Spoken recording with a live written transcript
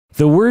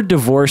The word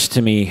divorce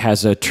to me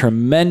has a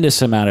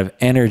tremendous amount of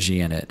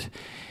energy in it.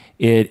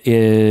 It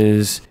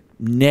is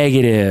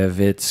negative,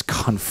 it's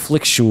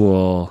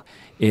conflictual,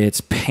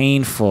 it's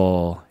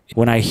painful.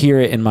 When I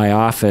hear it in my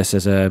office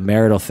as a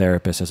marital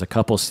therapist, as a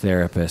couples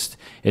therapist,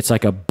 it's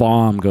like a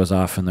bomb goes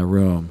off in the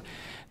room.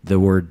 The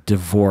word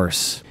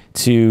divorce.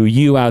 To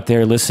you out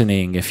there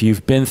listening, if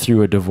you've been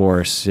through a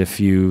divorce, if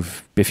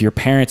your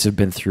parents have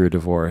been through a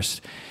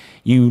divorce,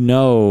 you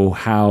know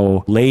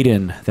how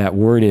laden that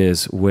word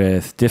is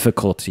with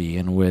difficulty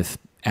and with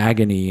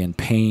agony and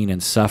pain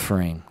and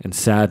suffering and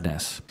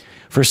sadness.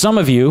 For some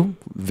of you,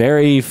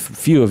 very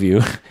few of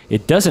you,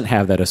 it doesn't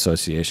have that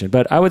association,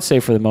 but I would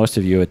say for the most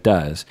of you, it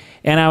does.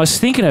 And I was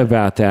thinking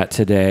about that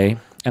today,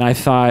 and I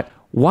thought,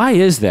 why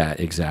is that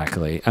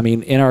exactly? I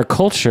mean, in our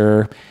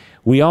culture,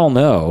 we all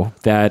know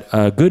that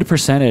a good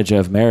percentage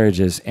of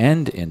marriages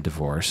end in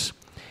divorce.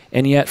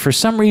 And yet, for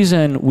some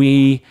reason,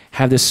 we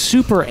have this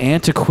super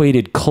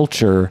antiquated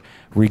culture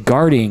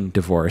regarding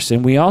divorce.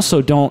 And we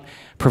also don't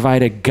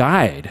provide a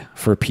guide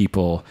for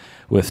people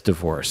with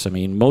divorce. I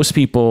mean, most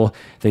people,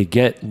 they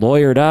get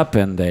lawyered up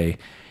and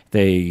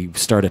they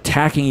start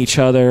attacking each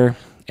other.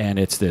 And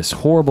it's this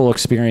horrible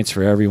experience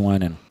for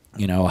everyone. And,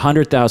 you know,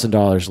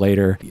 $100,000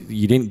 later,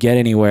 you didn't get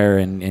anywhere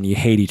and you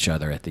hate each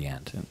other at the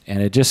end.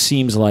 And it just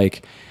seems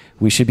like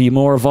we should be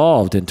more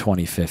evolved in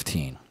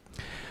 2015.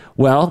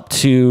 Well,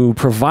 to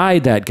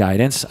provide that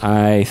guidance,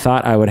 I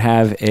thought I would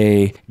have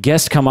a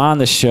guest come on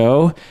the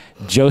show,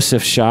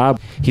 Joseph Schaub.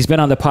 He's been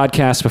on the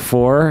podcast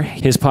before.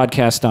 His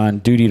podcast on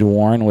Duty to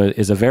Warn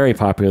is a very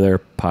popular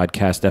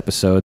podcast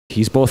episode.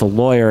 He's both a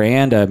lawyer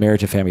and a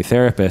marriage and family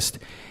therapist,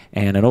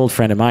 and an old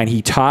friend of mine.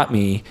 He taught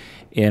me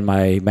in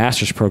my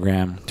master's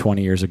program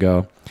 20 years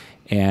ago,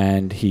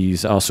 and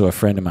he's also a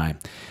friend of mine.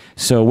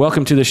 So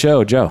welcome to the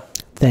show, Joe.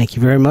 Thank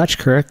you very much,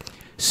 Kirk.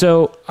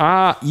 So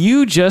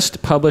you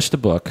just published a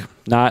book,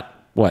 not,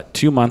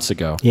 2 months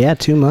ago? Yeah,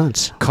 2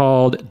 months.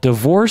 Called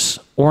Divorce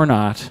or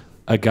Not,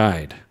 A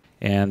Guide.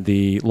 And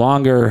the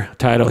longer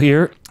title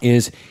here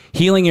is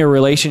Healing Your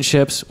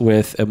Relationships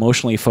with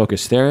Emotionally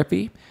Focused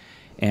Therapy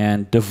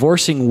and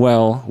Divorcing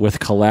Well with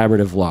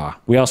Collaborative Law.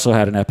 We also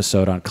had an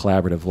episode on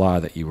collaborative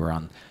law that you were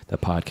on the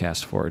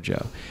podcast for,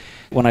 Joe.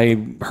 When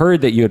I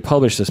heard that you had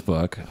published this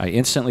book, I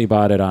instantly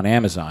bought it on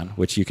Amazon,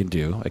 which you can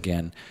do.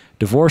 Again,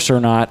 Divorce or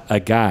Not, A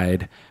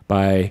Guide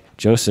by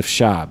Joseph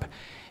Schaub.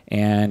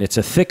 And it's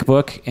a thick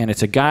book, and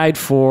it's a guide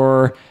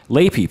for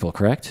lay people,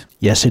 correct?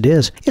 Yes, it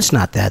is. It's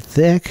not that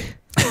thick.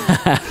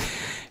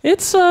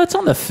 It's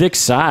on the thick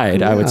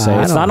side, I would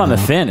say. It's not on the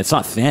thin. It's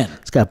not thin.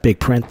 It's got big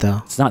print,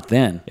 though. It's not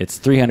thin. It's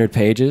 300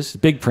 pages.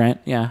 Big print,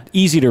 yeah.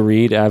 Easy to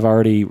read. I've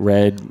already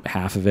read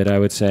half of it, I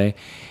would say.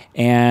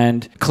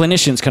 And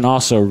clinicians can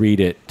also read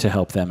it to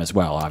help them as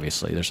well,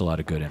 obviously. There's a lot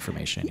of good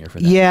information in here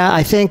for them. Yeah,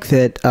 I think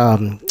that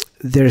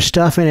there's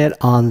stuff in it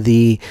on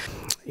the,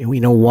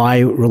 why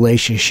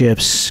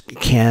relationships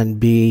can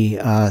be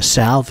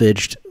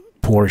salvaged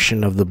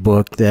portion of the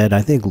book that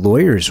I think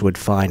lawyers would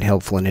find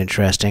helpful and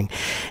interesting.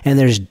 And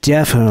there's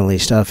definitely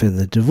stuff in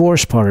the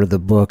divorce part of the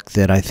book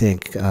that I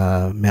think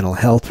mental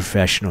health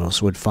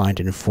professionals would find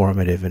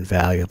informative and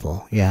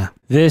valuable. Yeah.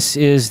 This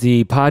is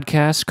the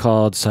podcast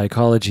called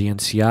Psychology in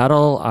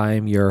Seattle.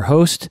 I'm your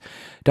host,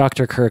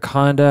 Dr. Kirk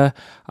Honda.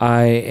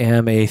 I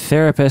am a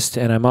therapist,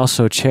 and I'm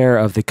also chair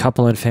of the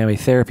Couple and Family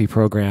Therapy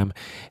program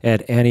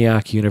at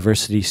Antioch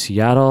University,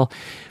 Seattle.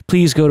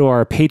 Please go to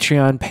our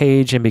Patreon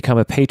page and become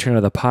a patron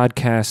of the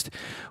podcast,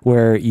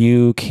 where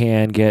you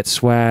can get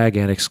swag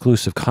and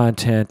exclusive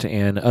content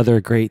and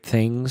other great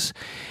things.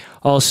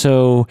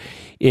 Also,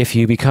 if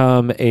you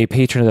become a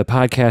patron of the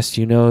podcast,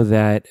 you know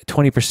that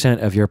 20%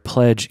 of your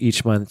pledge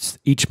each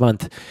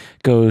month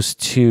goes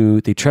to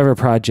the Trevor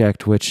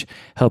Project, which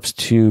helps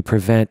to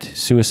prevent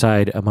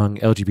suicide among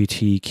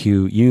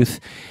LGBTQ youth,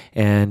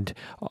 and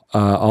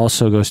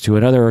also goes to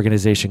another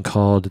organization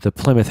called the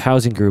Plymouth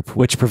Housing Group,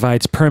 which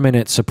provides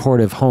permanent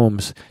supportive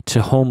homes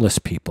to homeless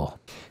people.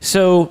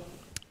 So,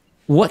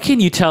 what can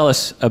you tell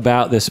us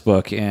about this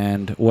book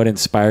and what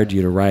inspired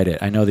you to write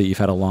it? I know that you've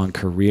had a long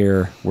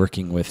career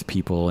working with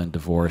people in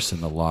divorce and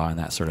the law and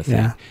that sort of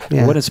thing.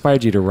 Yeah. What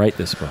inspired you to write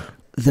this book?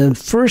 The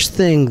first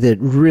thing that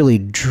really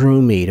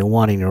drew me to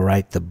wanting to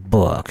write the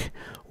book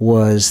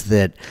was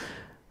that,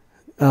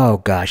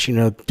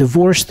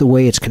 divorce the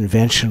way it's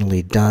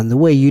conventionally done, the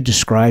way you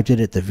described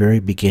it at the very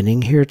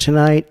beginning here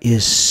tonight,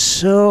 is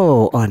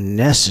so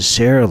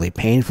unnecessarily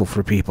painful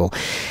for people.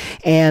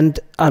 And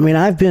I mean,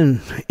 I've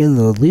been in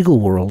the legal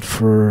world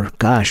for,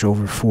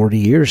 over 40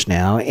 years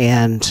now.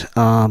 And,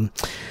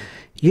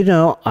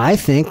 I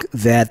think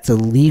that the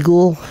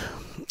legal,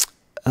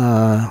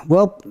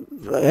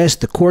 as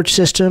the court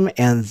system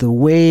and the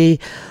way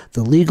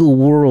the legal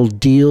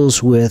world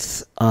deals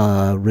with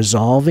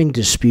resolving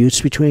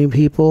disputes between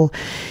people,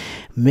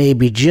 may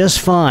be just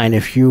fine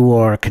if you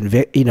are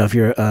if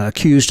you're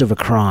accused of a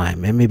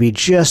crime. It may be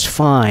just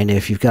fine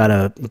if you've got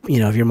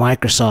if you're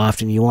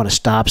Microsoft and you want to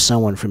stop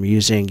someone from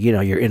using,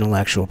 your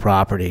intellectual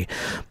property.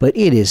 But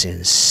it is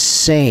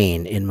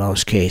insane in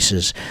most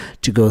cases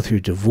to go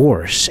through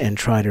divorce and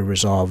try to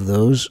resolve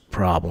those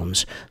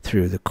problems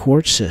through the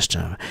court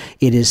system.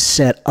 It is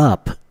set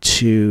up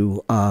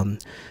to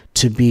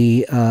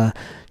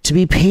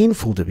be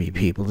painful to be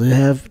people,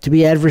 to be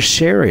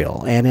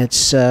adversarial,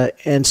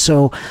 and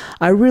so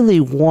I really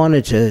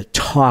wanted to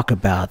talk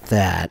about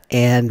that.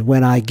 And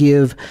when I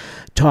give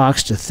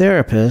talks to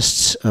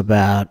therapists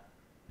about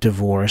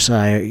divorce,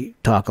 I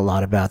talk a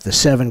lot about the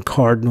 7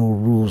 cardinal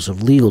rules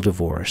of legal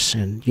divorce.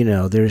 And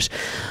there's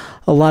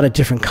a lot of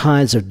different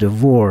kinds of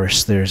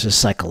divorce. There's a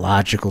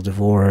psychological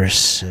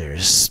divorce.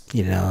 There's,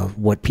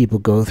 what people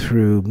go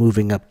through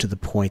moving up to the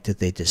point that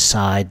they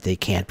decide they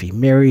can't be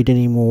married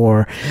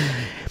anymore.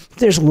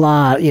 There's a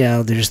lot,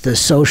 there's the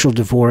social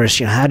divorce.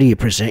 How do you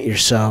present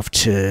yourself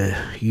to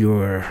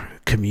your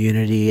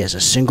community as a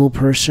single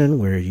person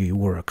where you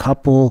were a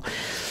couple?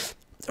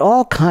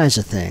 All kinds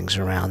of things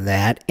around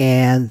that.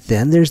 And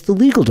then there's the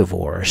legal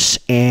divorce.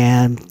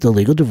 And the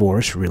legal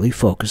divorce really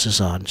focuses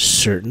on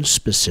certain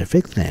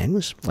specific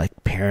things, like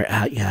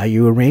how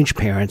you arrange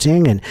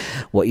parenting and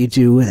what you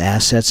do with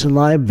assets and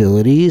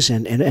liabilities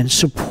and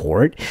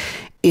support.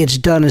 It's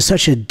done in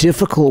such a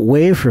difficult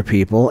way for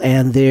people,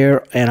 and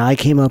I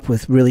came up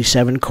with really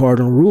 7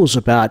 cardinal rules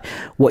about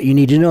what you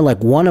need to know.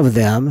 Like, one of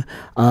them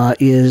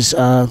is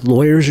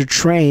lawyers are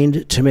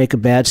trained to make a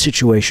bad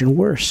situation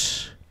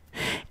worse.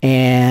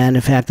 And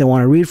in fact, I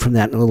want to read from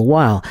that in a little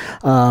while.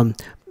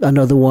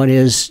 Another one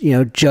is,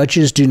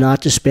 judges do not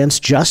dispense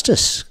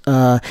justice.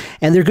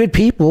 And they're good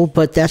people,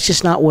 but that's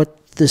just not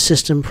what the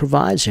system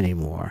provides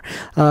anymore.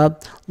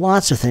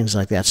 Lots of things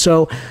like that.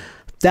 So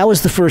that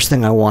was the first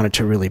thing I wanted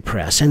to really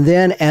press. And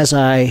then as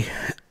I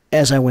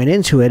went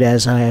into it,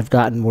 as I have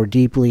gotten more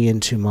deeply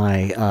into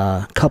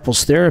my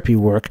couples therapy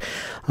work,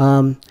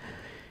 I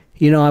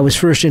was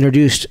first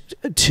introduced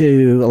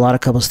to a lot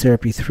of couples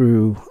therapy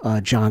through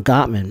John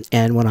Gottman.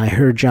 And when I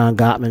heard John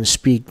Gottman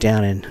speak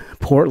down in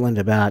Portland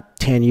about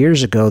 10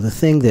 years ago, the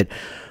thing that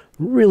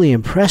really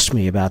impressed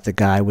me about the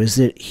guy was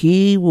that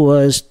he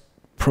was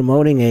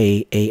promoting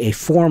a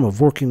form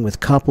of working with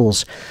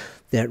couples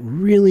that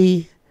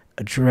really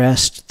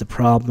addressed the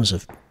problems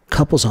of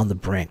couples on the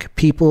brink,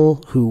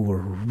 people who were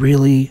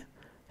really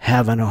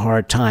having a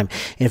hard time.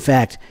 In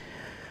fact,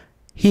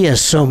 he has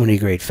so many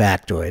great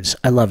factoids.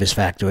 I love his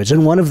factoids.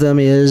 And one of them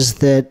is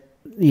that,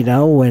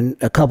 when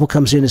a couple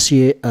comes in to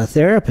see a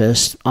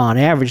therapist, on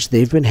average,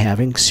 they've been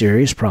having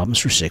serious problems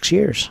for 6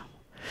 years.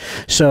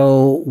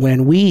 So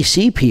when we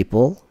see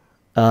people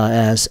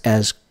as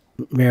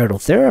marital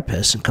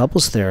therapists and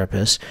couples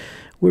therapists,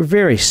 we're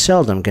very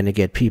seldom going to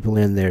get people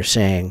in there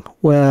saying,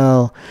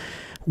 well,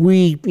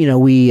 we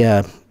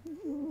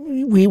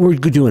were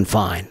doing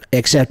fine,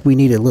 except we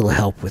need a little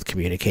help with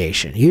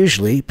communication.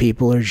 Usually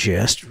people are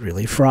just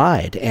really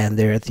fried and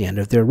they're at the end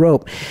of their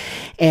rope.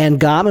 And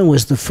Gottman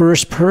was the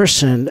first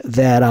person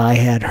that I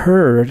had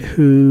heard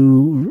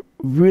who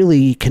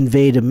really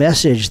conveyed a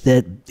message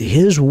that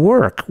his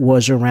work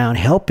was around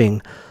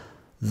helping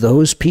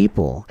those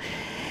people.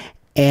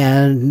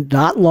 And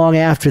not long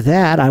after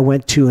that, I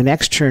went to an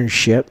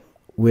externship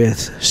with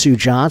Sue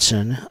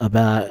Johnson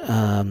about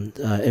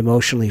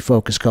emotionally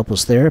focused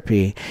couples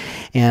therapy.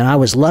 And I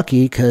was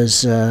lucky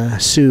because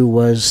Sue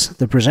was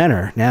the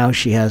presenter. Now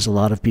she has a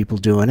lot of people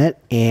doing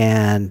it.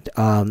 And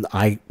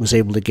I was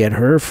able to get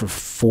her for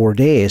 4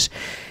 days.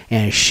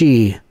 And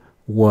she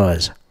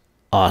was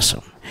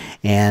awesome.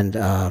 And,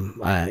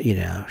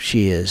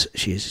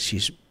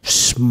 she's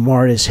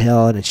smart as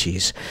hell, and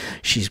she's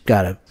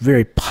got a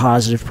very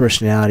positive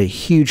personality,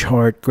 huge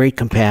heart, great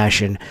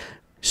compassion,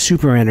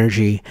 super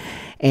energy.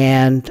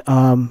 And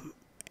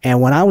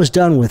when I was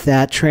done with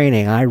that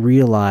training, I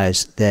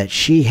realized that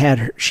she had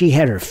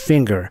her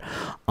finger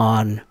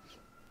on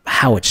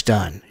how it's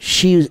done.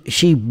 She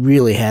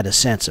really had a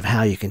sense of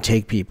how you can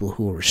take people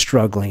who are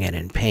struggling and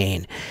in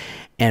pain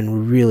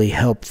and really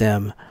help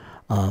them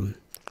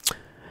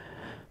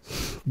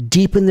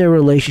deepen their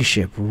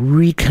relationship,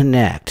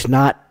 reconnect,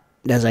 not,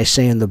 as I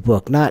say in the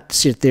book, not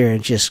sit there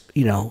and just,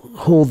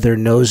 hold their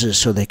noses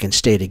so they can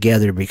stay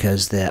together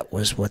because that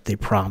was what they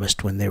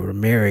promised when they were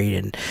married,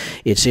 and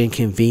it's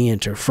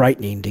inconvenient or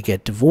frightening to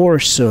get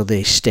divorced, so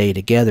they stay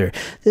together.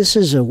 This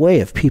is a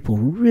way of people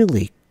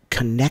really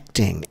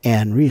connecting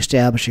and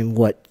reestablishing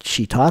what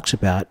she talks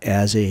about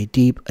as a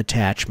deep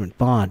attachment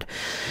bond.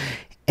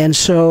 And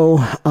so,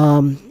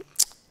 and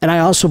I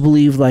also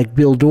believe, like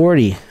Bill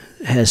Doherty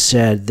has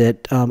said,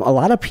 that a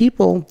lot of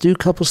people do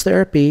couples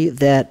therapy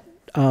that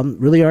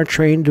really aren't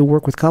trained to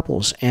work with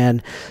couples,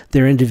 and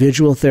they're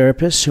individual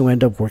therapists who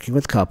end up working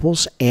with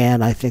couples.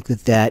 And I think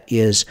that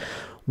is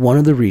one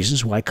of the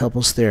reasons why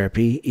couples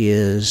therapy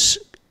is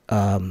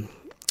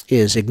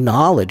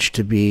acknowledged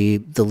to be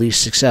the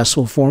least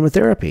successful form of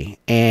therapy.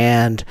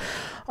 And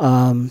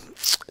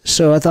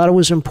so I thought it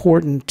was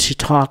important to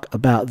talk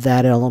about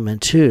that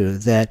element too,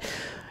 that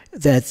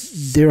that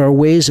there are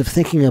ways of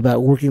thinking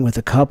about working with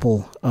a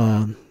couple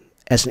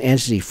as an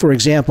entity. For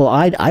example,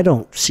 I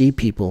don't see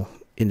people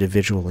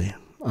individually.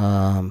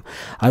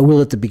 I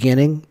will at the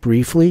beginning,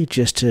 briefly,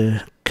 just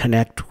to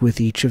connect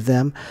with each of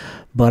them,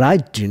 but I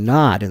do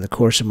not, in the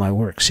course of my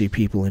work, see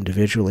people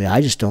individually.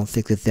 I just don't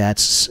think that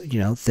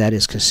that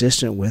is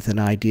consistent with an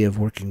idea of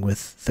working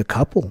with the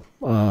couple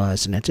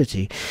as an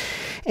entity,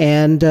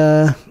 and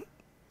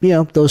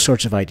those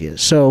sorts of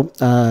ideas. So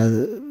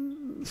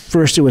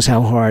first, it was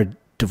how hard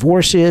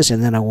divorce is,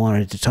 and then I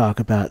wanted to talk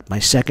about my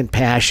second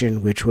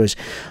passion, which was,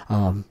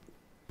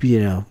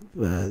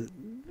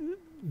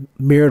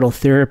 marital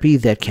therapy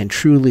that can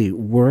truly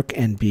work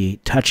and be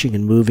touching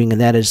and moving,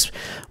 and that is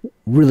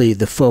really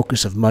the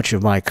focus of much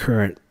of my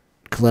current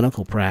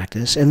clinical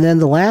practice. And then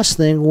the last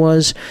thing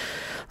was,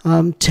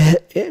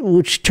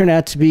 which turned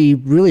out to be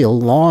really a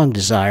long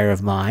desire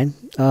of mine,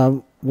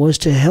 was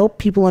to help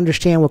people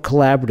understand what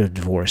collaborative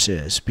divorce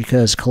is,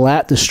 because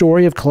the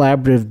story of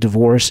collaborative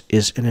divorce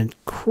is an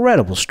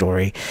incredible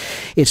story.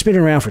 It's been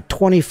around for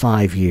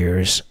 25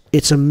 years.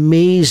 It's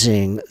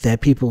amazing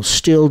that people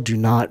still do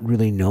not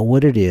really know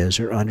what it is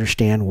or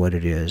understand what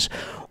it is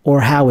or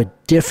how it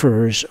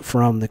differs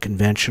from the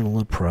conventional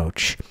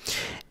approach.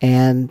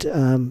 And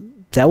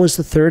that was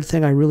the third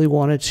thing I really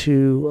wanted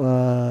to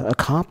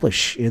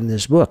accomplish in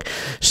this book.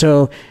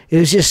 So it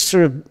was just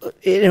sort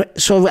of,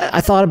 so I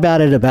thought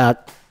about it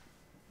about,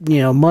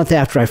 a month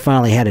after I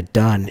finally had it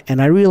done.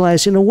 And I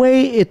realized, in a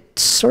way,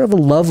 it's sort of a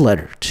love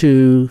letter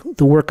to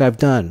the work I've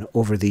done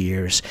over the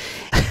years.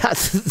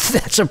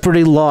 That's a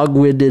pretty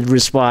long-winded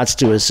response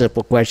to a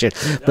simple question,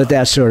 but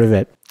that's sort of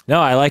it.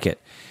 No, I like it.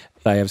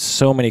 I have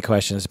so many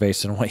questions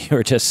based on what you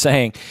were just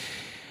saying.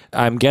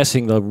 I'm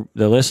guessing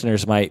the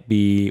listeners might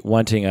be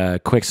wanting a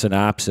quick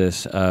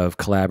synopsis of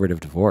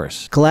collaborative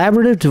divorce.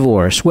 Collaborative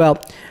divorce. Well,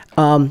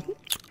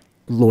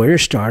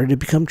 lawyers started to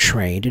become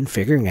trained in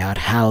figuring out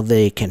how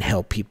they can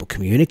help people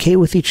communicate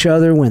with each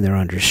other when they're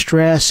under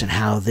stress and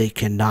how they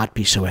can not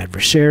be so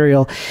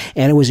adversarial.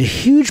 And it was a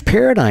huge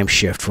paradigm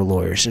shift for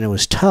lawyers, and it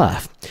was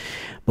tough.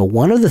 But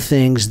one of the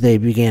things they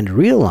began to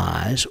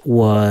realize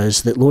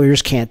was that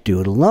lawyers can't do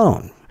it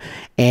alone.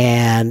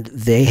 And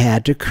they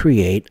had to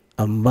create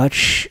a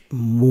much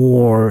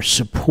more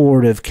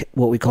supportive,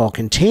 what we call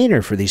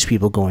container for these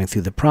people going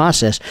through the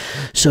process.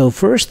 So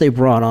first they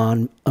brought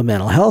on a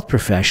mental health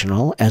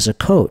professional as a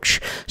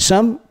coach.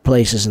 Some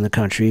places in the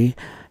country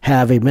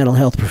have a mental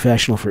health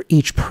professional for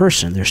each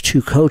person. There's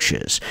 2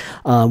 coaches.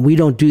 We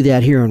don't do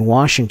that here in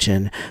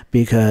Washington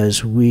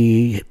because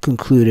we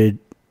concluded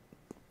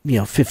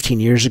 15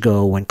 years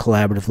ago when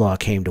collaborative law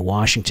came to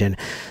Washington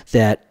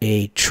that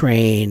a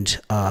trained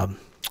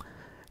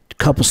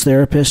couples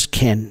therapist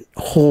can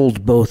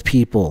hold both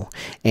people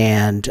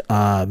and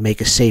make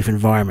a safe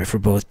environment for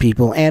both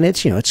people, and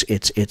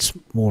it's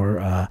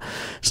more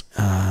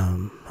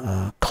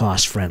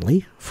cost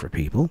friendly for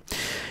people.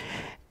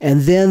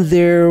 And then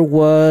there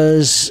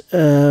was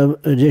an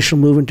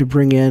additional movement to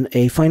bring in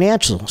a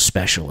financial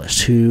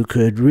specialist who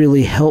could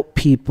really help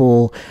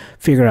people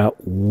figure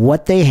out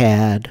what they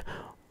had,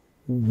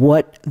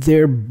 what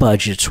their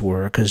budgets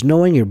were, because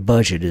knowing your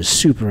budget is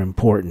super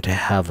important to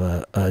have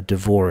a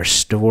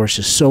divorce. Divorce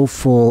is so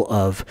full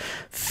of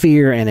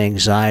fear and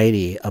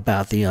anxiety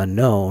about the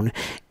unknown,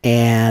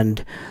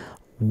 and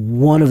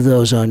one of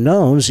those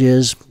unknowns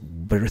is,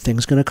 what are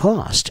things going to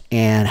cost,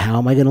 and how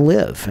am I going to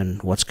live,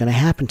 and what's going to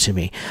happen to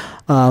me?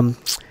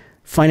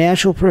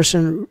 Financial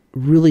person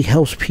really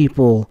helps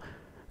people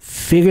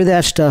figure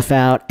that stuff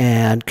out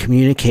and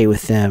communicate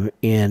with them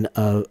in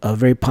a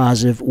very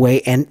positive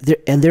way. And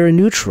they're a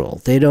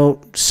neutral. They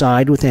don't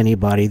side with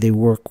anybody. They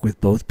work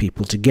with both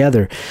people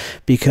together,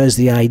 because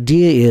the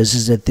idea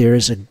is that there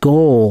is a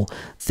goal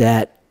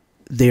that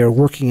they are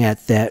working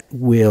at that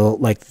will,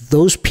 like,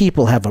 those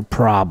people have a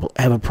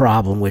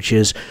problem, which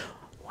is,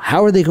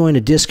 how are they going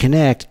to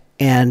disconnect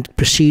and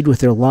proceed with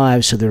their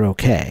lives so they're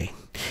okay?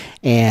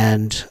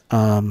 And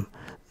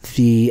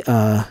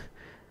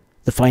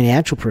the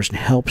financial person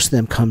helps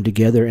them come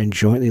together and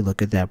jointly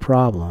look at that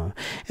problem.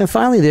 And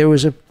finally, there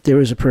was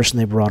a person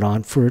they brought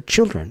on for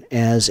children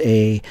as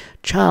a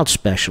child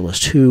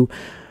specialist, who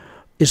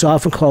is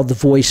often called the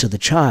voice of the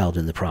child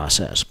in the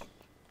process.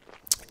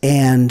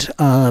 And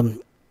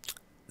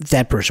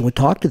that person would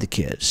talk to the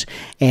kids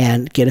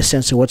and get a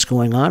sense of what's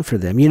going on for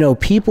them.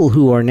 People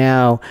who are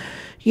now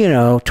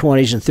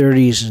 20s and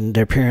 30s and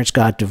their parents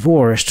got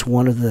divorced,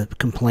 one of the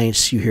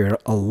complaints you hear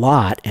a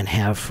lot and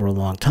have for a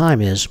long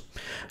time is,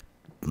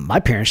 my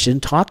parents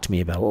didn't talk to me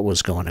about what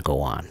was going to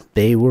go on.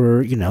 They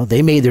were,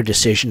 they made their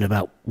decision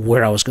about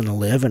where I was going to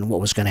live and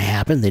what was going to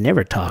happen. They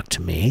never talked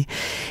to me.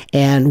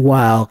 And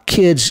while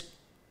kids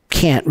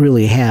can't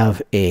really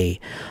have a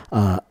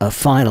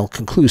final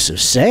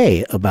conclusive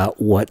say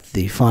about what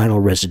the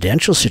final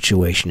residential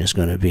situation is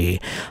going to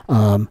be,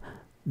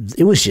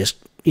 it was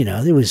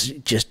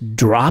just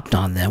dropped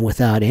on them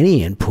without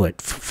any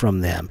input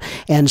from them.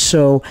 And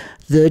so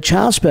the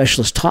child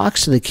specialist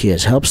talks to the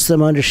kids, helps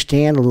them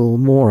understand a little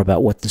more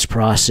about what this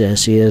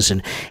process is,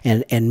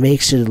 and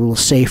makes it a little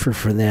safer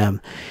for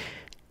them.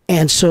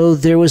 And so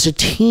there was a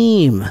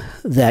team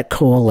that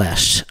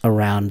coalesced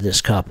around this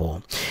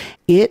couple.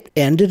 It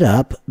ended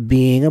up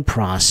being a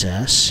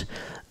process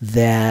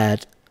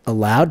that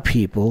allowed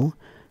people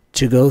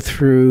to go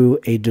through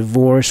a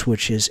divorce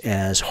which is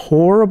as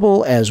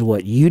horrible as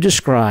what you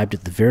described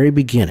at the very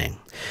beginning,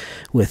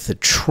 with the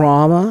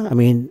trauma. I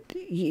mean,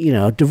 you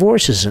know,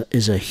 divorce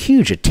is a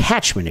huge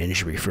attachment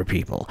injury for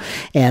people.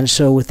 And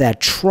so with that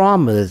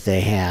trauma that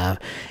they have,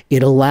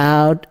 it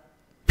allowed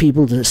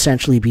people to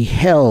essentially be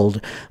held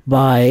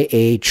by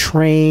a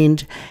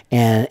trained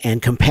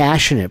and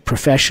compassionate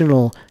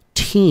professional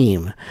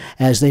team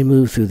as they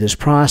move through this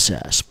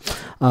process.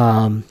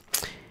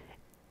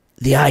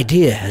 The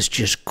idea has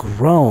just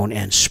grown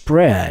and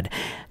spread.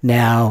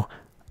 Now,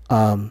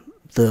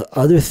 the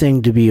other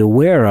thing to be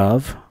aware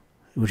of,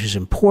 which is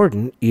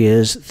important,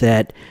 is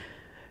that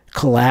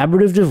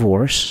collaborative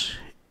divorce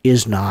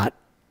is not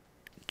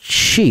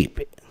cheap.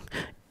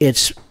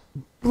 It's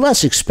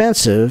less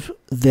expensive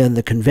than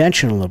the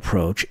conventional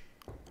approach,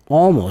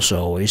 almost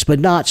always, but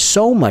not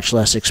so much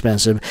less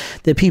expensive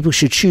that people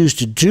should choose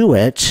to do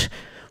it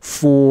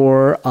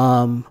for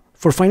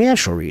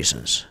financial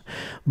reasons.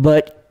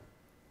 But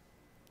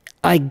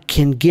I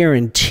can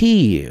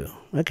guarantee you,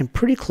 I can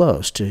pretty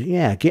close to,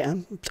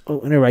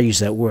 whenever I use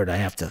that word, I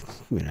have to,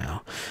 I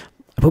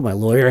put my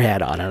lawyer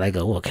hat on and I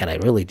go, well, can I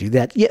really do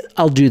that? Yeah,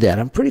 I'll do that.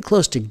 I'm pretty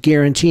close to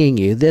guaranteeing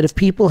you that if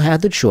people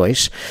had the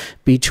choice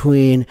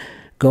between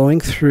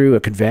going through a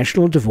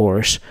conventional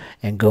divorce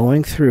and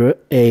going through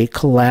a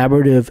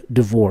collaborative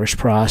divorce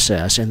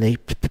process, and they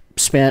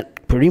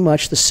spent pretty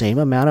much the same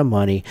amount of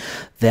money,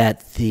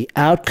 that the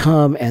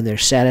outcome and their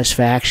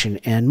satisfaction,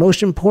 and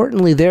most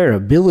importantly, their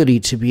ability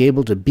to be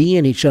able to be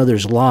in each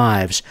other's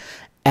lives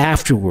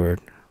afterward,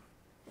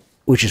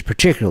 which is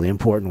particularly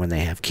important when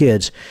they have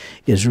kids,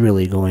 is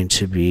really going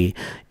to be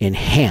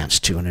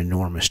enhanced to an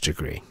enormous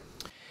degree.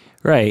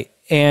 Right.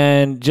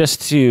 And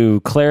just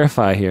to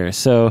clarify here,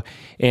 so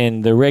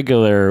in the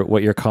regular,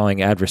 what you're calling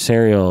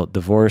adversarial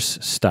divorce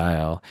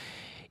style,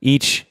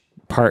 each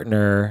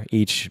partner,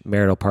 each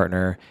marital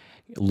partner,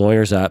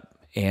 lawyers up,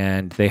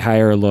 and they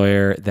hire a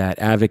lawyer that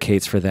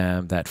advocates for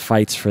them, that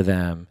fights for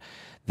them,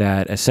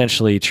 that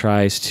essentially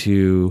tries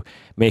to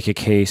make a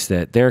case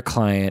that their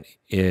client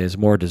is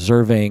more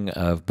deserving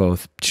of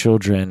both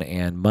children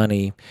and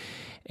money,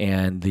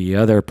 and the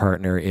other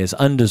partner is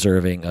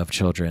undeserving of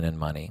children and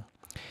money.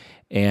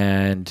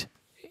 And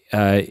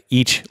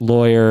each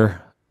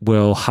lawyer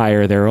will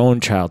hire their own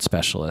child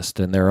specialist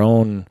and their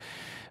own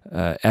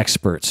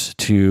experts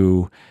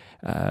to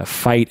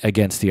fight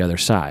against the other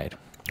side.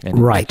 And,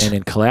 right. And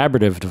in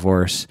collaborative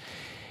divorce,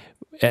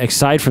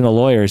 aside from the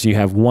lawyers, you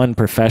have one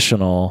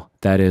professional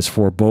that is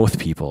for both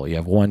people. You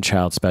have one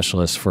child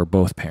specialist for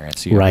both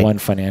parents. You have one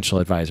financial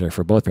advisor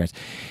for both parents.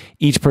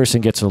 Each person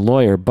gets a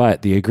lawyer,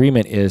 but the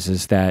agreement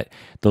is that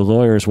the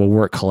lawyers will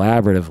work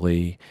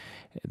collaboratively.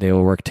 They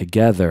will work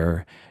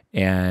together,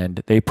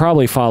 and they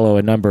probably follow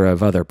a number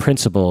of other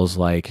principles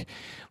like,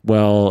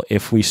 well,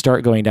 if we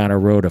start going down a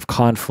road of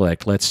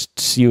conflict, let's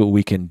see what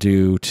we can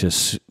do to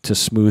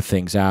smooth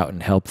things out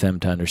and help them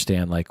to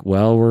understand, like,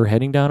 well, we're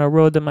heading down a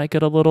road that might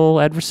get a little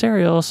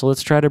adversarial, so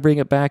let's try to bring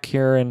it back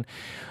here, and,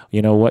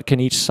 what can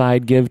each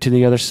side give to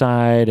the other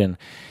side, and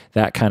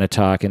that kind of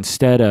talk,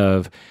 instead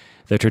of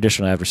the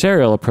traditional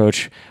adversarial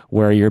approach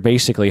where you're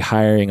basically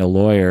hiring a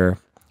lawyer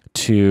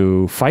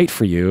to fight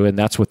for you, and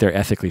that's what they're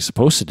ethically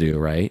supposed to do,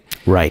 right?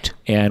 Right.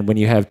 And when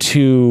you have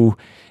two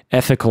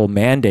ethical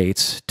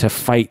mandates to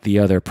fight the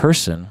other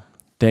person,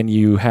 then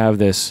you have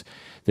this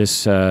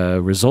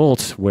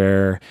result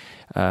where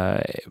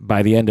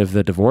by the end of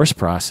the divorce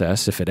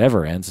process, if it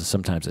ever ends, and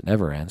sometimes it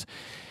never ends,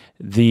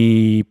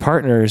 the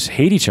partners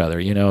hate each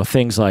other.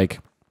 Things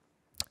like,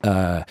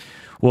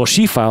 well,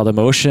 she filed a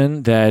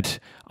motion that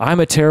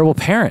I'm a terrible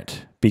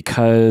parent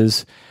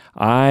because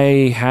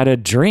I had a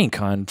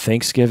drink on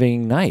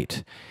Thanksgiving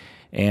night.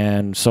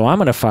 And so I'm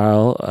going to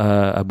file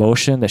a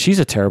motion that she's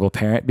a terrible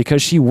parent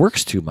because she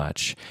works too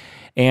much.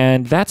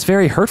 And that's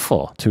very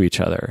hurtful to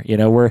each other.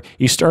 Where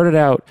you started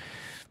out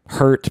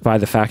hurt by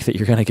the fact that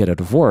you're going to get a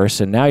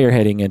divorce, and now you're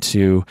heading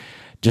into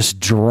just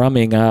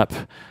drumming up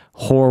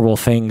horrible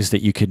things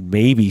that you could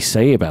maybe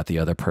say about the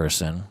other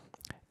person.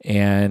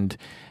 And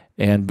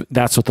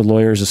that's what the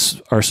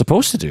lawyers are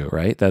supposed to do,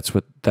 right?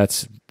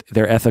 That's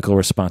their ethical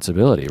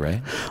responsibility,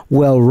 right?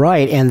 Well,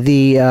 right. And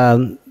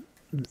the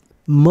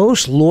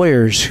most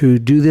lawyers who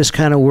do this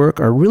kind of work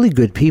are really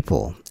good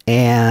people,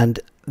 and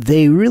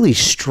they really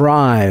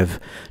strive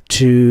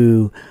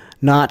to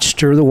not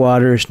stir the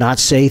waters, not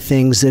say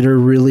things that are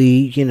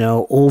really,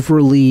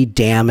 overly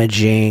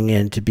damaging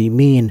and to be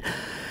mean.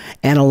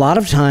 And a lot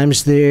of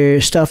times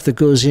there's stuff that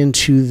goes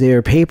into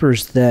their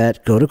papers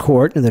that go to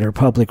court and that are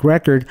public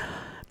record.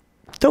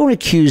 Don't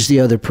accuse the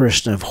other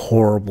person of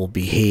horrible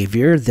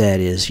behavior that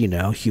is,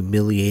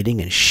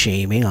 humiliating and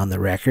shaming on the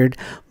record,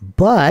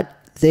 but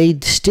they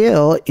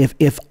still,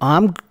 if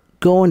I'm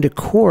going to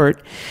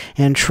court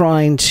and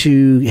trying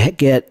to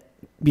get,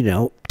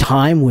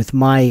 time with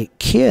my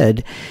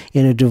kid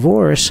in a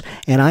divorce,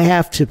 and I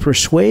have to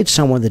persuade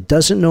someone that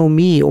doesn't know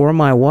me or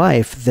my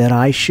wife that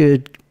I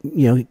should,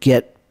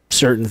 get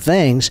certain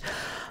things,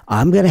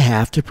 I'm going to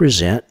have to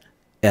present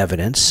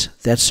evidence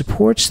that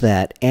supports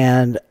that.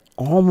 And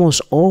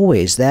almost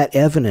always that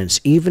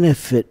evidence, even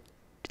if it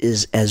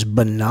is as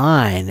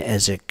benign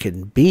as it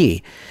can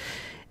be,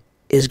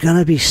 is going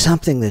to be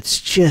something that's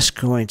just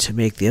going to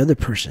make the other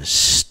person's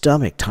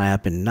stomach tie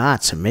up in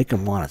knots and make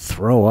them want to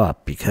throw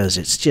up, because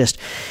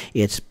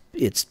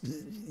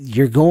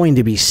you're going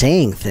to be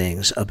saying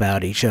things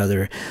about each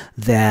other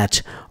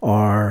that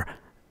are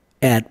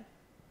at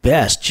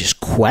best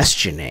just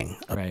questioning.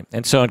 Right.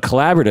 And so in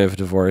collaborative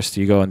divorce,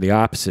 you go in the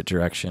opposite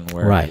direction,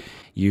 where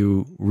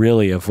you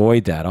really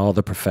avoid that. All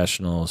the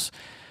professionals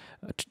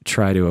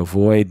try to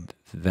avoid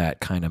that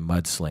kind of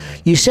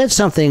mudslinging. You said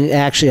something,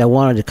 actually, I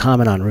wanted to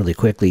comment on really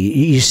quickly.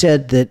 You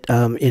said that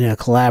in a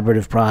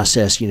collaborative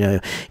process,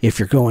 if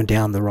you're going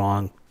down the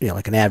wrong,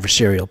 like an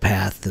adversarial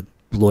path, the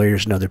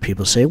lawyers and other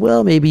people say,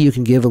 well, maybe you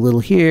can give a little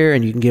here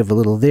and you can give a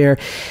little there.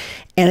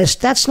 And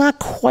that's not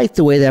quite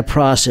the way that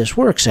process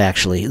works,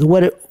 actually.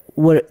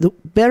 The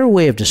better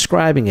way of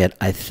describing it,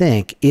 I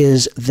think,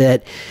 is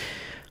that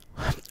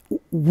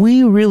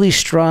we really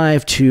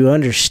strive to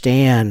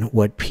understand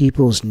what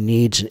people's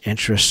needs and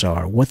interests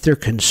are, what their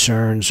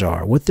concerns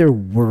are, what they're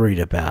worried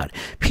about.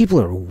 People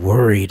are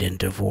worried in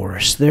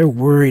divorce. They're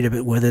worried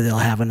about whether they'll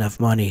have enough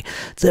money.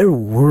 They're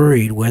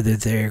worried whether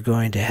they're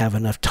going to have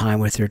enough time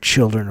with their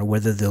children or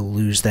whether they'll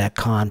lose that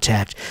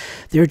contact.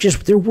 They're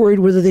worried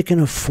whether they can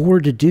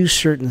afford to do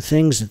certain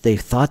things that they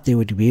thought they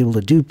would be able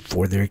to do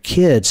for their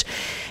kids.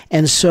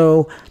 And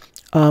so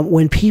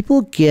when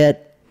people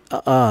get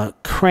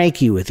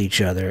cranky with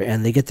each other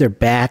and they get their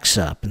backs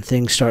up and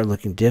things start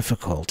looking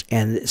difficult,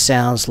 and it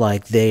sounds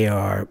like they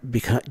are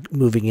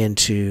moving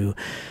into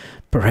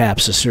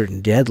perhaps a certain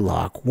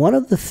deadlock, one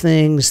of the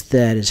things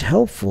that is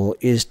helpful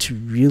is to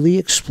really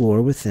explore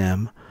with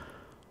them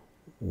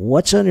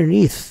what's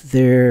underneath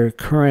their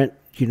current,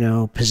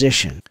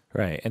 position.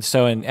 Right. And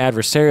so in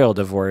adversarial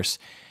divorce,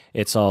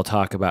 it's all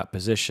talk about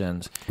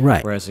positions.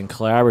 Right. Whereas in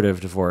collaborative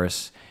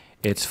divorce,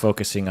 it's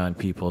focusing on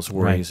people's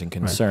worries and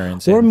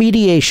concerns. Or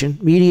mediation.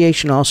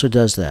 Mediation also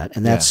does that,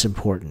 and that's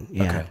important.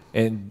 Yeah. Okay.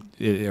 And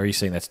are you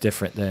saying that's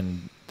different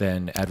than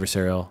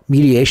adversarial?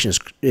 Mediation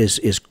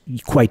is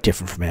quite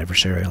different from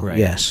adversarial. Right.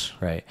 Yes.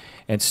 Right.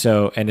 And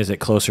is it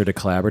closer to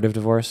collaborative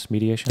divorce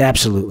mediation?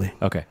 Absolutely.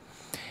 Okay.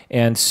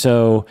 And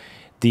so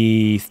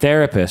the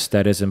therapist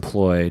that is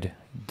employed,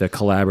 the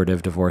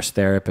collaborative divorce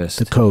therapist,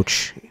 the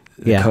coach,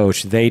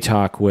 they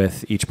talk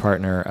with each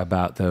partner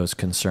about those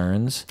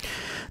concerns.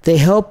 They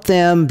help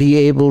them be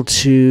able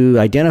to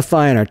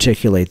identify and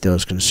articulate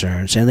those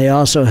concerns. And they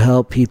also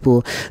help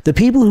the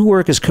people who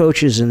work as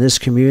coaches in this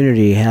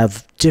community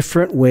have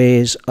different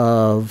ways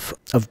of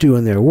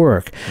doing their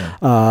work. Yeah.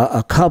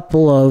 A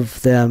couple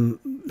of them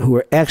who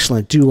are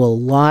excellent do a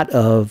lot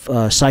of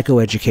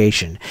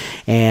psychoeducation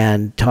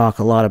and talk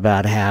a lot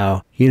about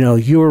how,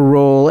 your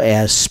role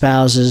as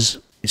spouses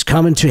has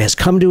come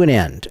to an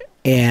end.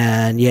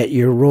 And yet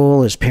your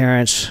role as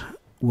parents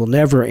will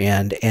never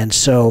end. And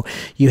so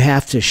you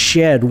have to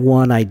shed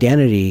one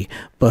identity,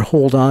 but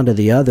hold on to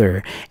the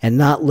other and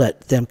not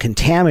let them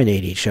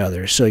contaminate each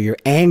other. So your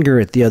anger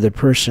at the other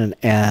person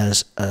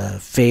as a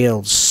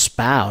failed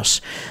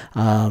spouse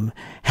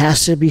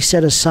has to be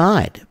set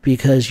aside,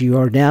 because you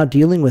are now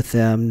dealing with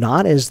them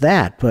not as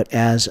that, but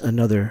as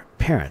another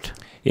parent.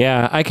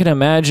 Yeah, I can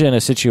imagine a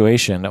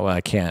situation, well,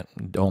 I can't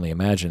only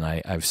imagine,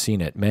 I've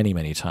seen it many,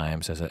 many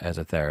times as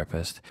a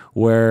therapist,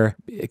 where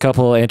a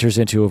couple enters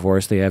into a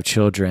divorce, they have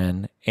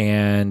children,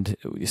 and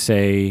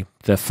say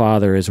the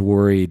father is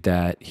worried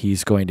that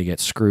he's going to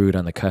get screwed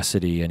on the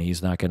custody and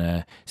he's not going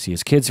to see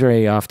his kids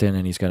very often,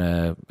 and he's going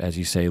to, as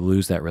you say,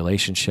 lose that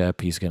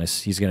relationship. He's going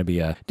to be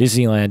a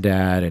Disneyland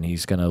dad, and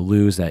he's going to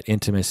lose that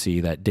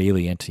intimacy,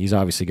 he's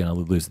obviously going to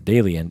lose the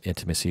daily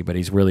intimacy, but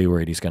he's really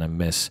worried he's going to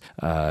miss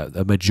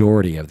a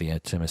majority of the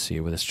intimacy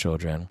with his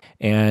children.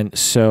 And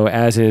so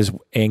as his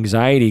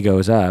anxiety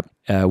goes up,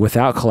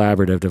 without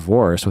collaborative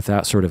divorce,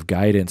 without sort of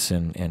guidance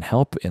and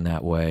help in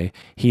that way,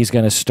 he's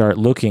going to start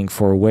looking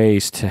for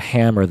ways to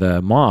hammer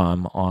the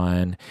mom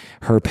on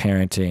her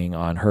parenting,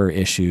 on her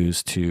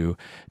issues, to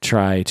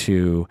try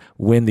to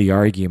win the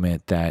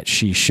argument that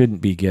she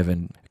shouldn't be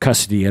given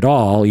custody at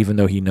all, even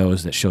though he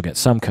knows that she'll get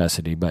some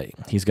custody. But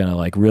he's going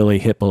to really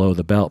hit below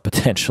the belt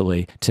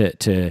potentially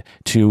to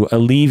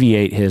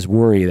alleviate his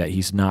worry that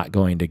he's not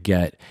going to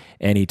get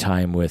any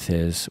time with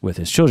his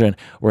children.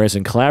 Whereas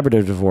in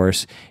collaborative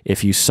divorce,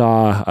 if you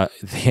saw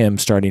him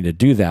starting to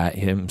do that,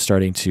 him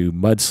starting to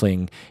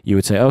mudsling, you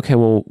would say, okay,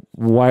 well,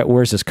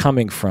 where's this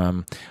coming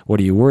from? What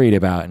are you worried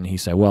about? And he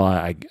said, well,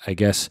 I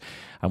guess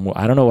I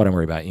don't know what I'm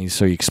worried about. And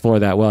so you explore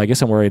that. Well, I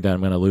guess I'm worried that I'm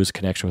going to lose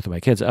connection with my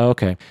kids. Oh,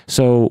 okay.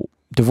 So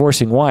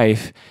divorcing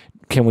wife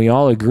can we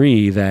all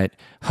agree that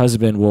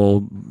husband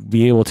will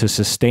be able to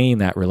sustain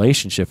that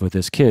relationship with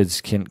his kids?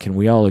 Can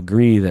we all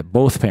agree that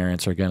both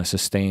parents are going to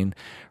sustain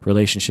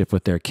relationship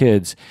with their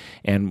kids?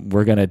 And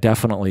we're going to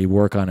definitely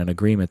work on an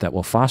agreement that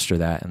will foster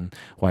that. And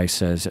wife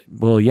says,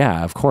 well,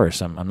 yeah, of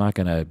course, I'm not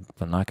going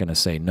to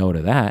say no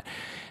to that.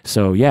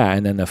 So yeah.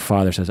 And then the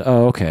father says,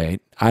 oh, okay,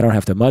 I don't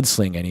have to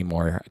mudsling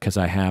anymore because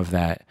I have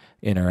that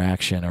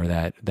interaction or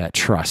that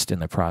trust in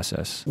the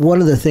process. One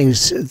of the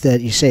things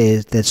that you say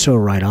that's so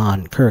right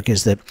on, Kirk,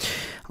 is that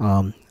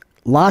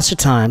lots of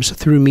times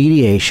through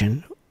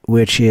mediation,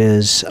 which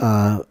is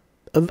a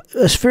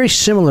very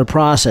similar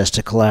process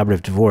to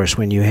collaborative divorce,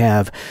 when you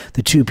have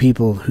the two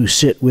people who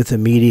sit with a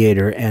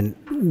mediator and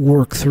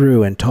work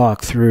through and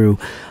talk through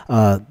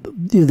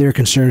their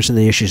concerns and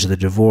the issues of the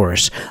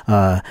divorce.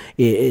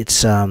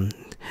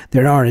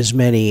 There aren't as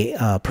many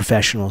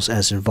professionals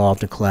as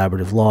involved in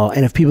collaborative law,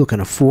 and if people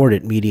can afford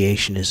it,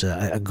 mediation is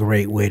a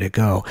great way to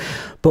go.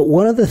 But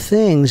one of the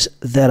things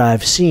that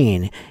I've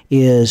seen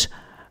is,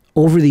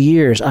 over the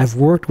years, I've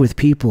worked with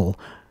people,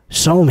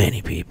 so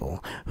many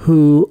people,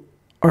 who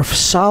are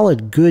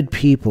solid, good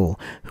people,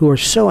 who are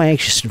so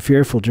anxious and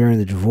fearful during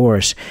the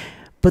divorce,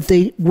 but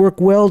they work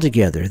well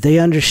together. They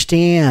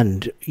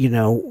understand,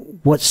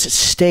 what's at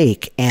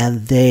stake,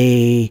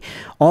 and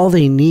all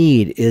they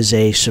need is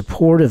a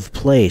supportive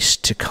place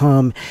to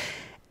come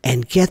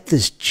and get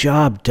this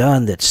job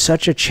done that's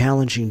such a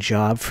challenging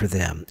job for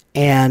them.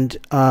 And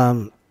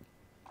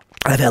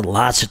I've had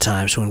lots of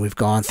times when we've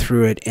gone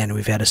through it and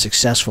we've had a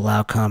successful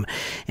outcome,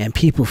 and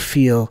people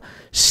feel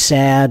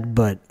sad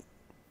but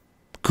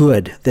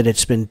good that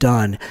it's been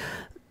done,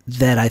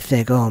 that I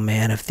think, oh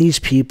man, if these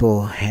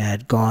people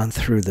had gone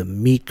through the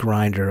meat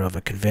grinder of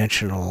a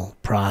conventional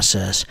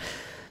process,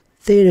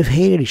 they'd have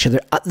hated each other.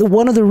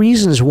 One of the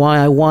reasons why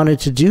I wanted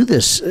to do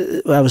this,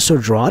 I was so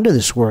drawn to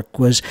this work,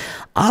 was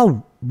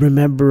I'll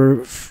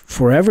remember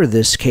forever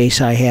this case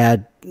I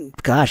had,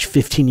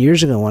 15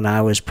 years ago when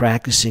I was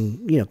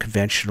practicing,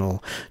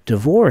 conventional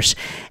divorce.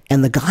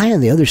 And the guy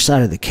on the other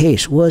side of the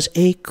case was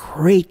a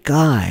great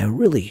guy, a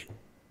really,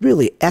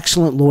 really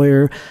excellent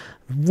lawyer,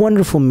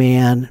 wonderful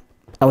man.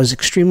 I was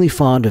extremely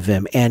fond of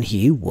him, and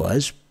he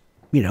was,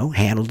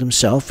 handled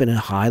himself in a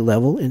high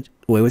level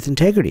way with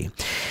integrity.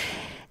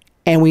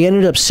 And we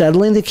ended up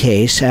settling the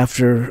case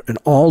after an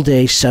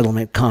all-day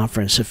settlement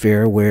conference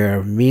affair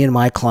where me and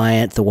my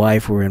client, the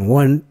wife, were in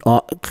one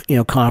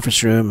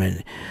conference room,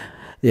 and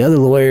the other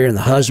lawyer and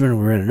the husband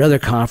were in another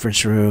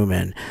conference room,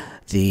 and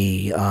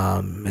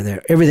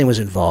everything was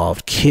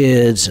involved,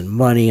 kids and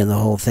money and the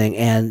whole thing.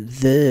 And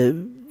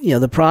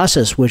the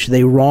process, which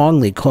they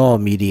wrongly call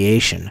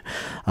mediation,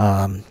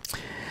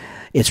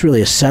 it's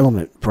really a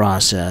settlement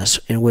process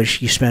in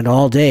which you spend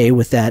all day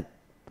with that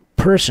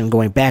person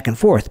going back and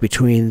forth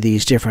between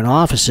these different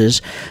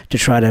offices to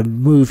try to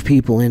move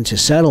people into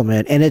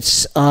settlement. And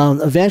it's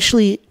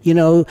eventually,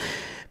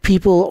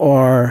 people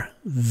are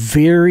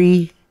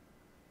very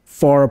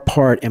far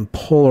apart and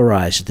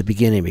polarized at the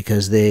beginning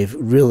because they've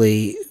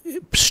really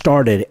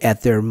started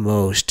at their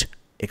most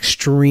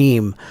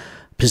extreme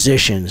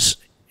positions.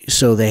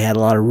 So they had a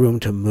lot of room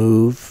to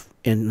move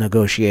in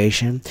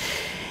negotiation.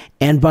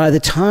 And by the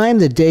time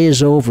the day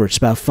is over, it's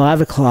about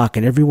 5 o'clock,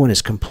 and everyone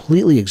is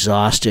completely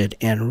exhausted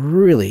and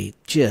really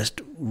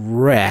just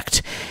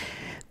wrecked.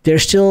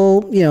 There's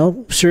still,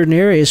 certain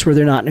areas where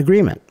they're not in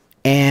agreement.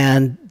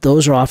 And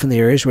those are often the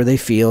areas where they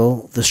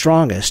feel the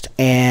strongest.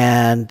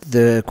 And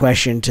the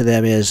question to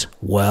them is,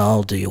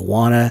 well, do you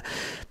want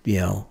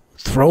to,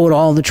 throw it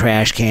all in the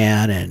trash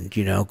can and,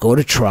 go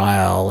to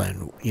trial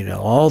and,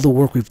 all the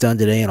work we've done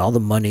today and all the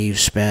money you've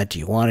spent, do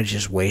you want to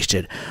just waste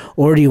it?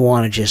 Or do you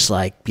want to just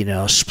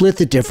split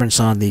the difference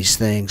on these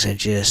things and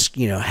just,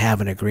 have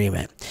an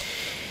agreement?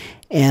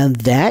 And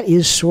that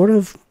is sort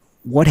of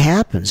what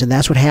happens. And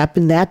that's what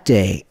happened that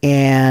day.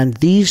 And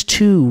these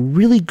two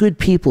really good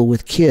people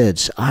with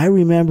kids, I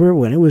remember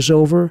when it was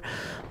over,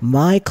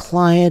 my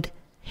client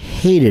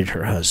hated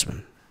her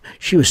husband.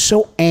 She was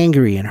so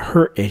angry and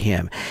hurt at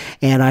him.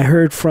 And I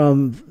heard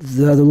from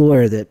the other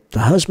lawyer that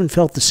the husband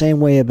felt the same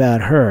way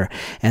about her.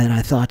 And then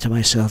I thought to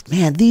myself,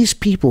 man, these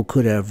people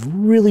could have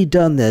really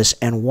done this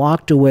and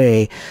walked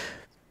away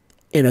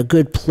in a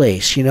good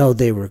place.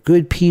 They were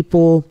good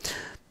people.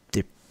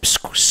 They're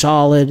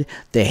solid.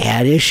 They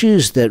had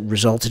issues that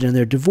resulted in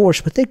their divorce,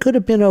 but they could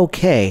have been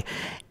okay.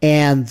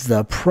 And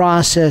the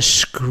process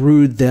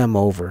screwed them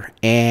over.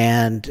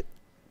 And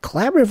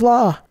collaborative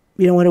law,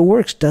 when it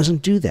works,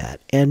 doesn't do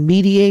that. And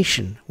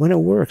mediation, when it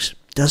works,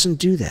 doesn't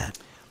do that.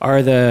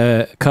 Are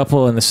the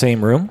couple in the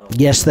same room?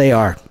 Yes, they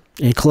are.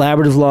 In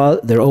collaborative law,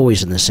 they're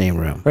always in the same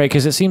room. Right,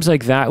 because it seems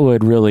like that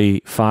would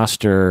really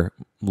foster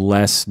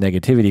less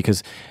negativity,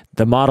 because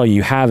the model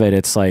you have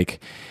it's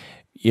like,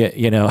 do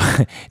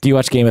you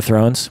watch Game of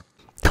Thrones?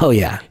 Oh,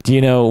 yeah. Do you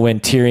know when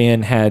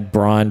Tyrion had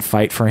Bronn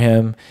fight for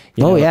him?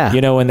 Yeah.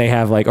 When they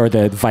have or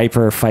the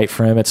Viper fight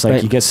for him, it's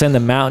like you send the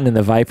Mountain and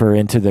the Viper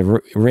into the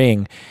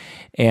ring,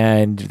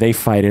 and they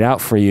fight it out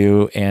for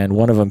you, and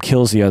one of them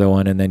kills the other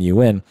one, and then you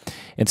win.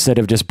 Instead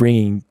of just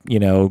bringing,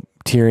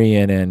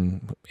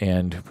 Tyrion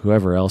and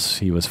whoever else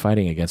he was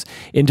fighting against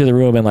into the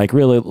room and like,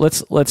 really,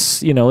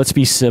 let's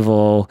be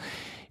civil.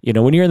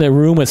 When you're in the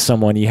room with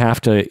someone, you have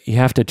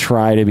to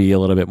try to be a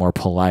little bit more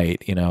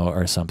polite,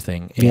 or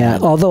something. Yeah.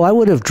 Although I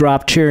would have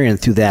dropped Tyrion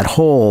through that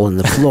hole in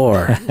the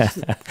floor.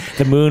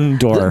 The moon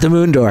door. The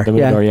moon door. The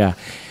moon door. Yeah.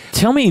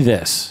 Tell me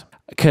this,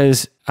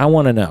 because I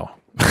want to know.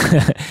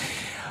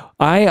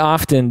 I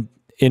often,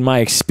 in my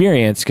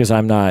experience, because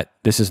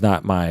this is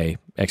not my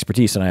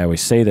expertise, and I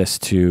always say this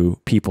to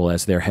people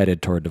as they're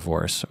headed toward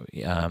divorce,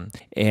 and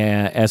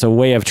as a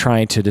way of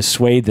trying to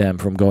dissuade them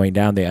from going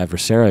down the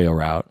adversarial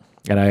route.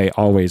 And I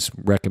always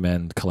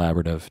recommend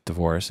collaborative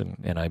divorce,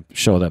 and I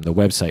show them the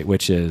website,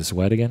 which is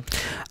what again?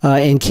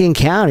 In King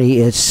County,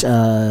 it's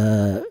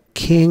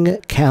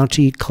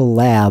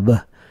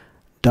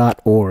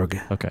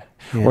kingcountycollab.org. Okay.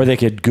 Yeah. Or they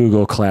could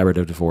Google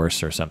collaborative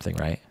divorce or something,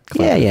 right?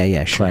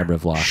 Yeah. Sure.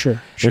 Collaborative law. Sure.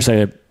 There's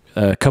a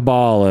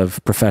cabal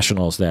of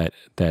professionals that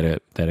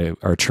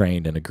are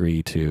trained and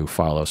agree to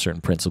follow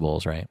certain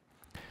principles, right?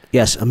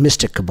 Yes, a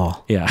mystic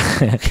cabal. Yeah.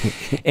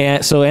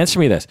 And so answer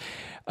me this.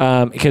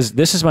 Because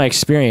this is my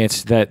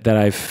experience that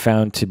I've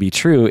found to be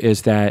true,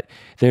 is that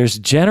there's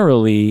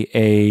generally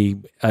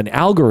an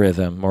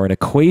algorithm or an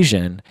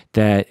equation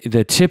that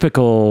the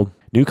typical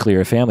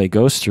nuclear family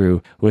goes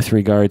through with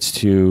regards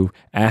to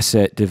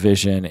asset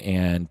division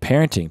and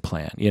parenting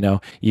plan.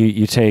 You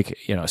take,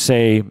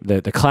 say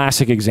the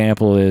classic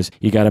example is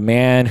you got a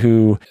man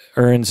who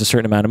earns a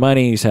certain amount of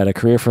money. He's had a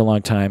career for a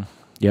long time.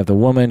 You have the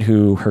woman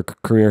who her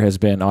career has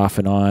been off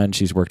and on.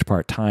 She's worked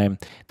part-time.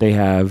 They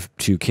have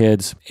 2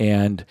 kids.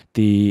 And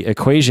the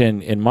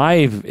equation, in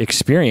my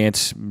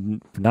experience,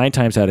 9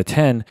 times out of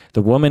 10,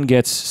 the woman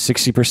gets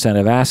 60%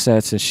 of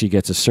assets and she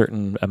gets a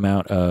certain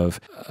amount of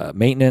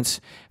maintenance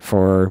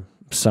for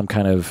some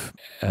kind of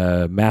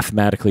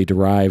mathematically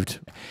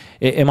derived.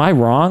 Am I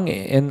wrong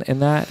in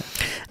that?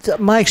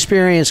 My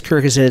experience,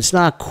 Kirk, is that it's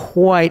not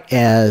quite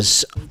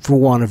as, for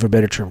want of a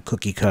better term,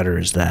 cookie cutter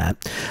as that.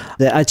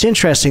 It's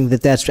interesting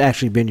that that's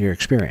actually been your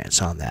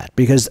experience on that,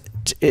 because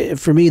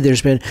for me, there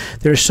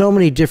are so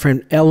many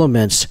different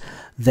elements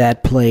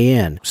that play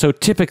in. So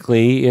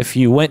typically, if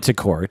you went to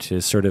court,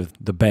 is sort of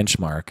the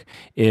benchmark,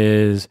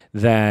 is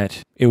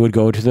that it would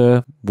go to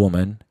the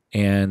woman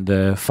and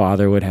the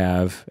father would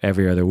have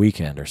every other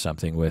weekend or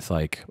something, with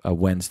like a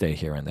Wednesday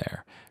here and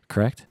there,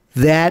 correct?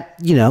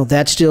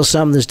 That's still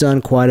something that's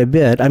done quite a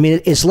bit. I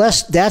mean, it's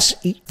less, that's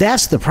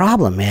the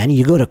problem, man.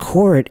 You go to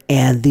court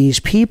and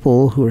these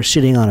people who are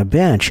sitting on a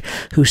bench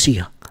who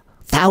see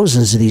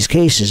thousands of these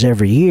cases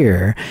every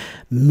year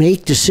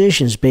make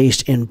decisions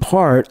based in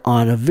part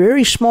on a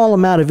very small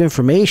amount of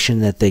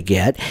information that they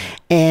get.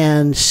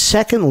 And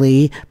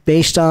secondly,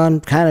 based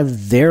on kind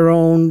of their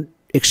own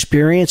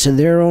experience and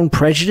their own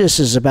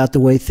prejudices about the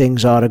way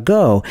things ought to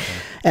go,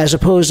 as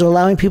opposed to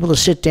allowing people to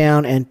sit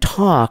down and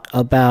talk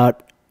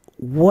about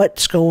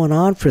what's going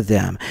on for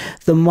them.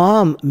 The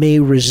mom may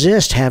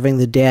resist having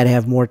the dad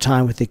have more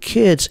time with the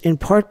kids, in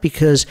part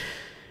because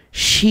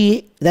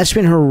that's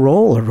been her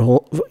role,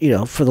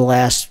 for the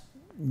last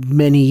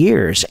many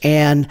years.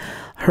 And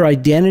her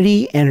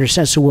identity and her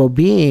sense of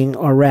well-being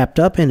are wrapped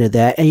up into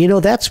that. And,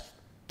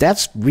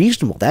 that's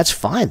reasonable. That's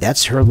fine.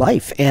 That's her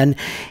life. And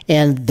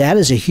that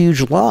is a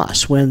huge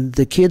loss. When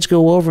the kids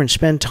go over and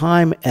spend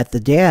time at the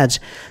dad's,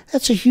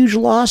 that's a huge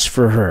loss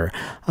for her.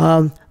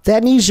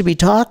 That needs to be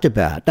talked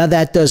about. Now,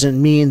 that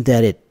doesn't mean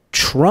that it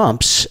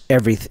trumps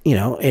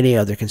any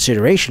other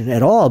consideration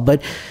at all,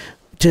 but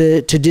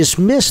to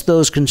dismiss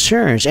those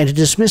concerns and to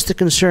dismiss the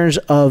concerns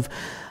of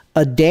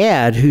a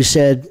dad who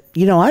said,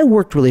 I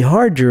worked really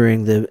hard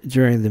during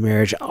the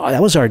marriage. That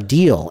was our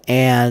deal,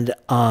 and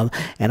I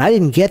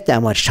didn't get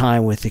that much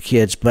time with the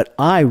kids, but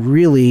I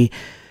really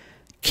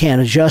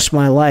can adjust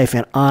my life,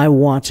 and I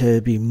want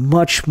to be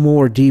much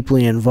more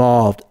deeply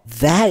involved.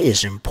 That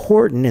is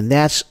important, and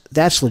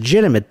that's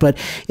legitimate. But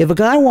if a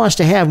guy wants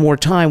to have more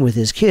time with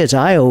his kids,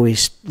 I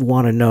always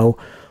want to know,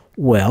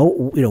 well,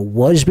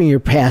 what has been your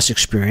past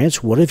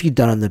experience? What have you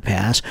done in the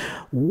past?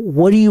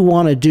 What do you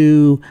want to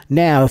do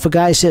now? If a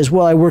guy says,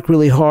 well, I work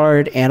really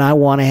hard and I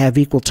want to have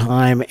equal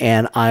time,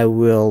 and I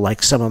will,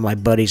 like some of my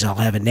buddies, I'll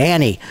have a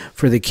nanny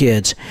for the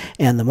kids.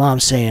 And the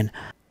mom's saying,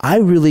 I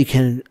really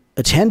can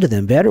attend to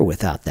them better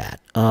without that.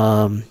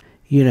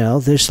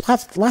 There's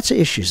lots of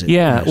issues.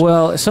 Yeah,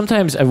 well,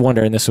 sometimes I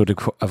wonder, and this would,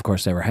 of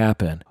course, never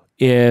happen,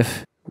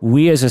 if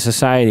we as a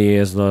society,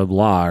 as the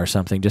law or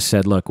something, just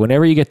said, look,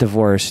 whenever you get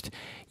divorced,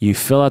 you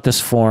fill out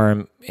this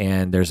form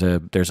and there's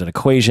an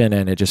equation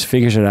and it just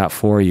figures it out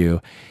for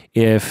you.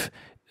 If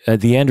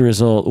the end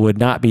result would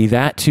not be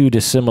that too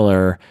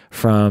dissimilar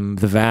from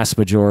the vast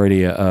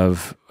majority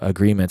of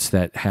agreements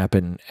that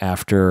happen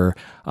after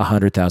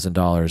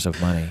 $100,000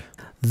 of money.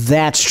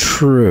 That's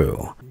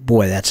true.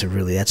 Boy, that's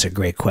a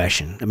great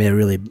question. I mean, it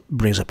really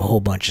brings up a whole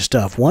bunch of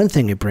stuff. One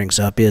thing it brings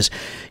up is,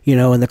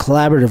 in the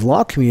collaborative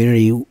law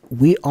community,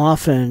 we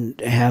often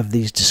have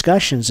these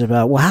discussions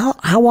about, well,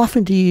 how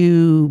often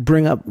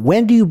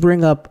when do you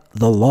bring up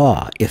the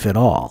law, if at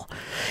all?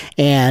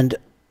 And,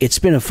 it's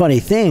been a funny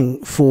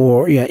thing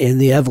for, in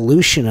the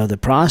evolution of the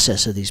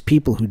process of these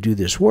people who do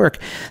this work,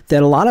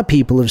 that a lot of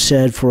people have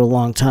said for a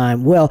long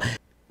time, well,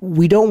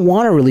 we don't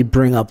want to really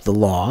bring up the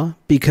law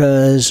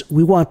because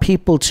we want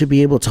people to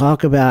be able to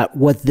talk about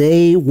what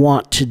they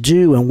want to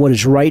do and what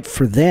is right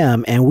for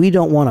them, and we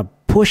don't want to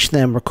push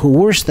them or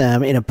coerce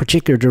them in a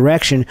particular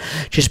direction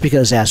just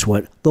because that's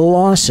what the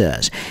law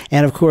says.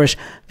 And of course,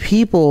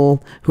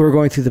 people who are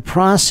going through the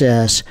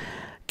process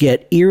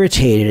get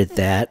irritated at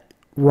that,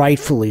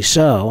 rightfully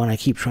so. And I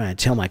keep trying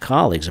to tell my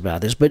colleagues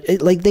about this, but they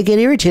get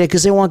irritated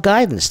because they want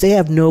guidance. They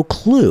have no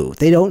clue.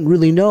 They don't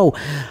really know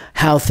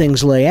how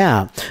things lay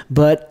out.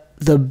 But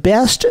the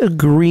best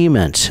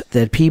agreement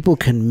that people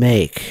can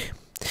make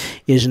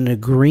is an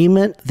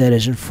agreement that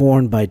is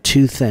informed by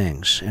two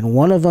things. And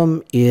one of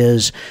them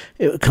is,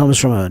 it comes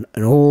from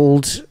an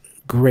old,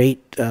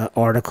 great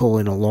article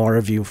in a law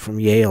review from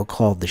Yale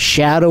called The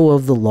Shadow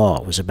of the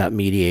Law. It was about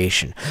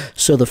mediation.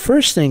 So the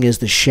first thing is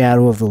the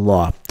shadow of the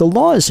law. The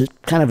law is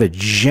kind of a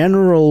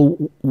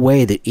general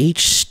way that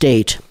each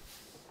state,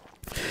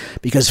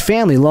 because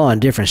family law in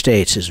different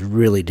states is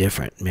really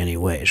different in many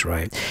ways,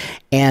 right?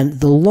 And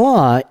the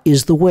law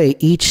is the way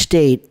each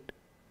state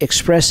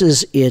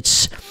expresses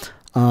its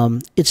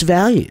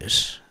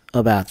values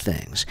about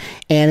things.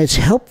 And it's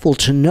helpful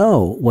to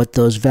know what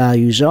those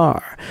values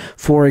are.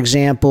 For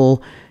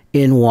example,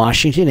 in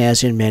Washington,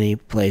 as in many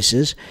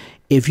places,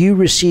 if you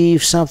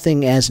receive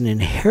something as an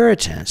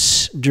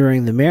inheritance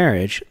during the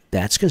marriage,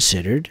 that's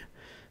considered,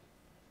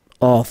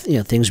 all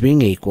things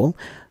being equal,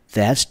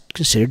 that's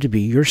considered to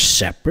be your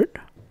separate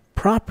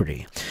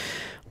property.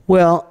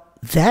 Well,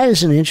 that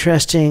is an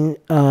interesting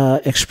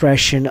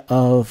expression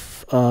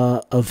of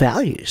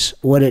values.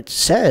 What it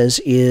says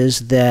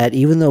is that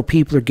even though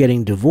people are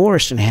getting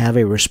divorced and have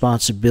a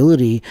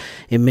responsibility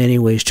in many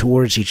ways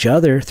towards each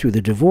other through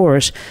the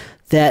divorce,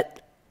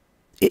 that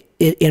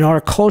in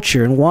our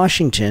culture in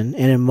Washington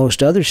and in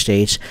most other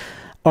states,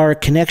 our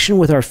connection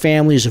with our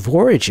families of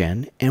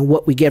origin and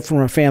what we get from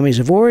our families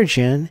of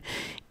origin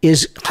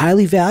is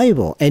highly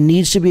valuable and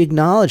needs to be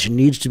acknowledged and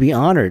needs to be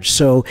honored.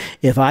 So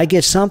if I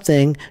get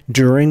something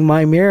during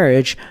my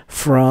marriage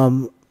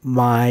from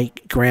my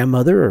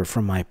grandmother or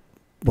from one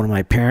of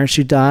my parents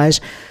who dies,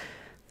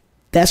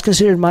 that's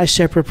considered my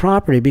separate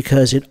property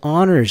because it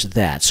honors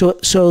that.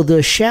 So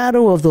the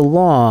shadow of the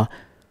law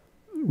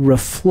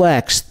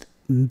reflects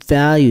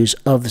values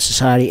of the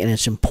society, and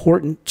it's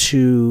important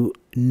to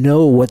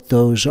know what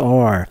those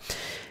are.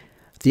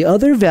 The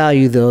other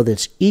value, though,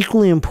 that's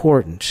equally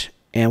important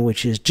and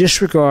which is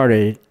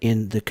disregarded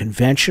in the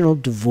conventional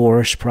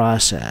divorce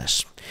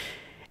process,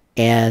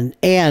 and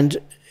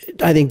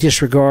I think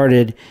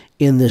disregarded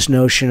in this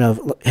notion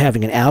of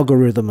having an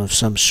algorithm of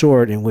some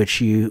sort in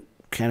which you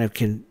kind of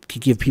can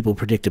give people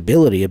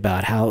predictability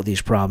about how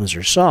these problems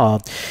are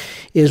solved,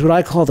 is what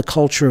I call the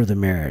culture of the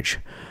marriage.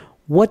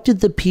 What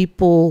did the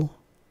people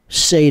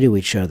say to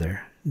each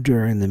other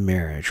during the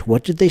marriage?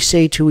 What did they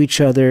say to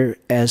each other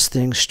as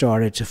things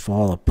started to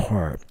fall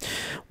apart?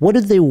 What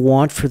did they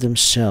want for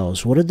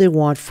themselves? What did they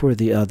want for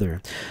the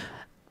other?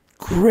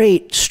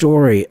 Great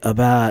story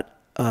about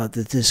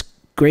that this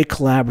great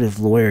collaborative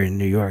lawyer in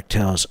New York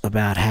tells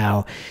about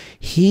how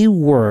he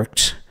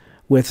worked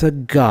with a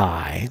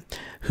guy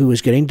who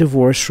was getting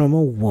divorced from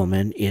a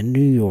woman in New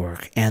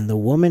York, and the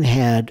woman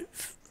had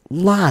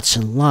lots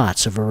and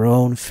lots of her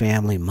own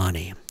family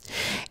money.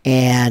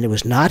 And it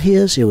was not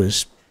his, it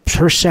was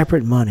her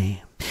separate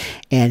money.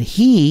 And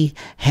he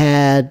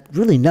had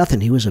really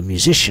nothing. He was a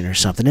musician or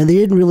something, and they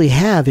didn't really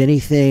have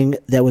anything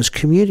that was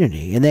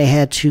community, and they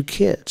had 2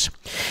 kids.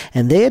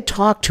 And they had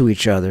talked to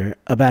each other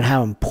about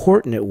how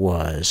important it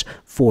was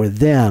for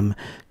them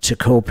to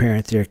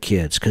co-parent their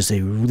kids because they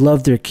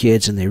loved their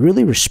kids and they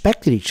really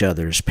respected each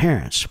other as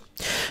parents.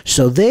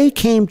 So they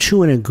came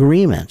to an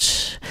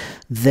agreement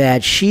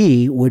that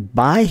she would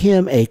buy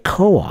him a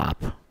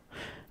co-op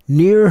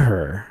near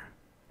her,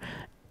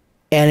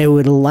 and it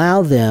would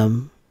allow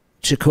them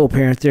to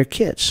co-parent their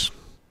kids.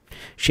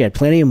 She had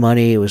plenty of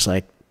money. It was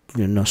like,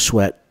 no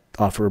sweat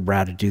off her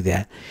brow to do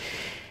that.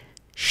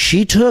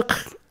 She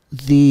took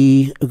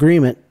the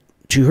agreement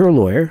to her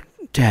lawyer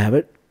to have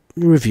it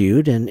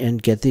reviewed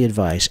and get the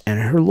advice. And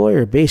her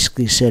lawyer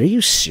basically said, "Are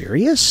you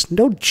serious?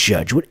 No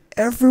judge would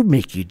ever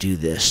make you do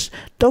this.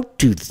 Don't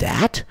do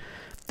that.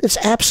 That's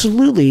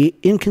absolutely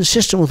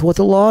inconsistent with what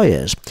the law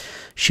is."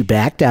 She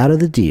backed out of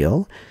the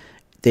deal.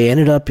 They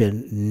ended up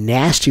in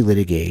nasty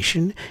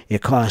litigation.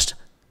 It cost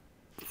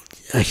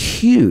a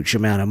huge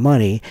amount of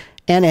money.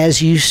 And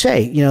as you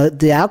say,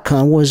 the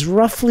outcome was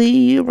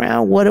roughly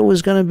around what it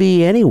was going to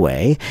be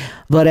anyway,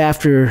 but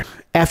after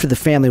the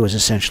family was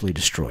essentially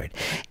destroyed.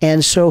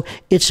 And so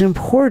it's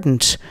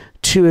important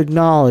to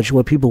acknowledge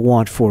what people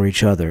want for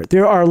each other.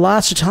 There are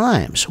lots of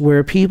times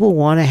where people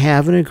want to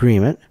have an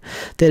agreement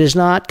that is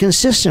not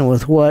consistent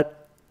with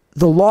what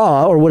the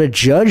law or what a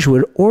judge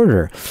would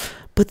order,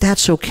 but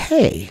that's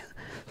okay.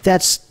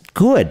 That's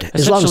good,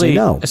 as long as they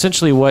know.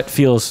 Essentially what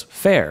feels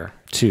fair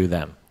to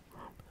them.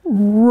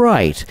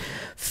 Right.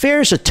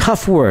 Fair is a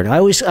tough word. I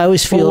always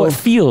feel... Well, what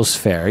feels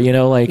fair,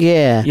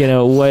 Yeah.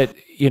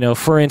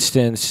 for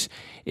instance,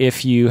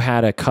 if you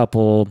had a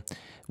couple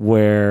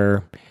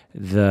where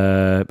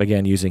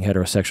again, using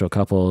heterosexual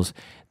couples,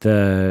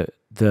 the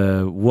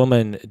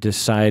woman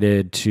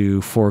decided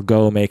to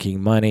forego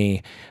making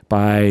money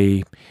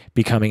by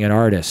becoming an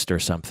artist or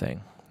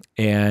something.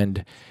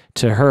 And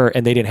to her,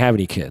 and they didn't have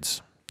any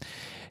kids.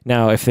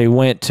 Now, if they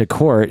went to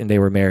court and they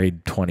were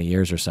married 20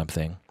 years or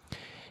something,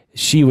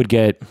 she would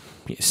get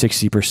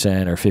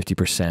 60% or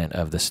 50%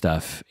 of the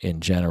stuff in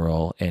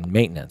general and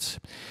maintenance.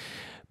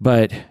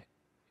 But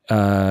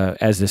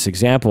as this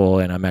example,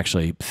 and I'm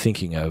actually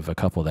thinking of a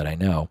couple that I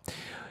know,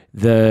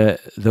 the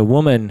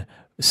woman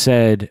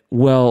said,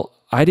 well,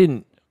 I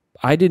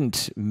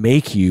didn't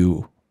make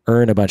you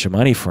earn a bunch of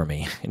money for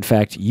me. In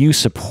fact, you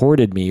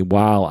supported me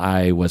while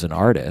I was an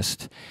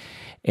artist,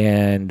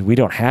 and we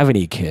don't have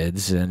any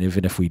kids. And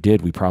even if we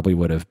did, we probably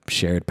would have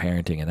shared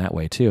parenting in that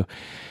way too.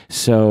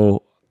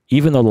 So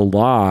even though the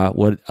law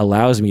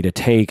allows me to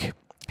take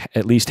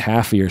at least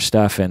half of your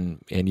stuff and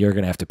you're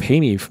going to have to pay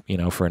me,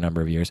 for a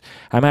number of years,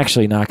 I'm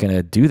actually not going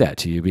to do that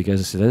to you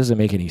because it doesn't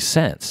make any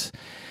sense.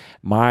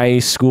 My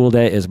school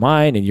debt is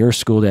mine and your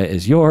school debt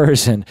is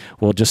yours, and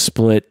we'll just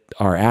split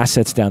our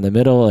assets down the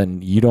middle,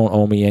 and you don't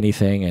owe me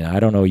anything and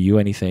I don't owe you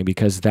anything,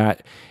 because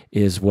that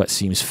is what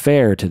seems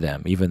fair to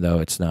them, even though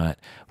it's not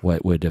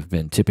what would have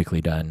been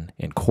typically done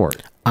in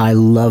court. I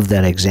love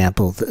that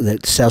example.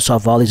 That sets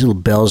off all these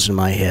little bells in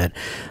my head.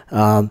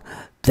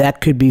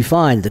 That could be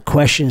fine. The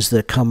questions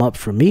that come up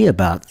for me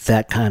about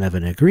that kind of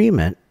an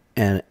agreement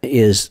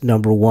is,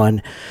 number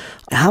one,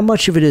 how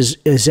much of it is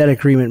that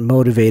agreement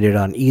motivated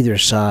on either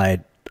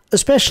side,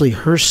 especially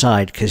her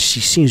side, because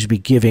she seems to be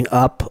giving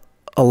up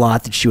a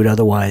lot that she would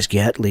otherwise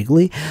get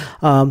legally.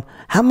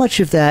 How much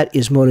of that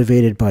is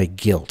motivated by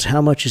guilt?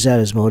 How much of that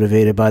is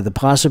motivated by the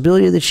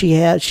possibility that she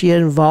had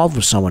involved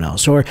with someone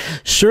else? Or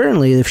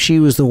certainly if she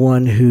was the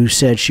one who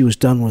said she was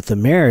done with the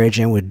marriage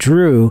and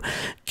withdrew,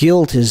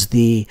 guilt is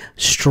the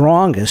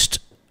strongest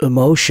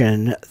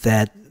emotion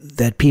that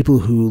people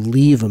who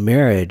leave a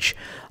marriage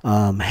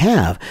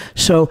have.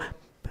 So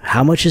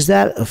how much is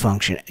that a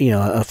function,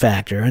 a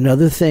factor?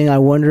 Another thing I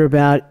wonder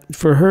about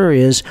for her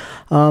is,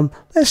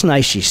 that's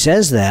nice she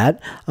says that.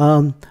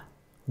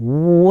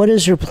 What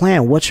is her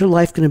plan? What's her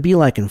life going to be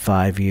like in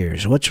 5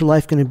 years? What's her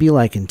life going to be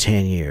like in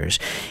 10 years?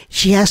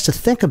 She has to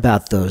think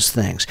about those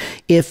things.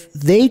 If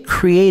they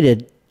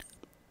created,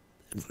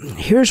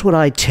 here's what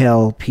I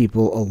tell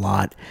people a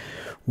lot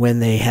when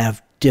they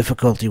have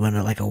difficulty, when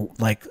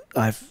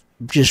I've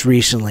just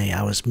recently,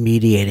 I was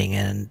mediating,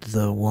 and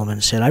the woman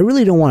said, I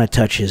really don't want to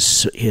touch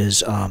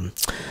his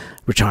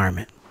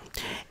retirement,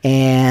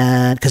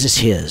 and because it's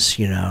his,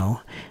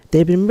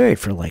 They've been married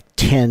for like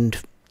 10,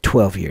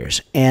 12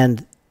 years.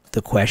 And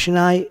the question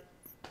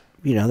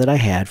that I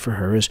had for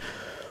her is,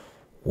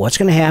 what's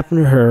going to happen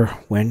to her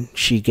when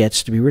she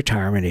gets to be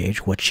retirement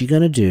age? What's she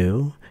going to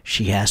do?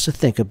 She has to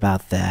think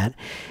about that.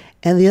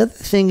 And the other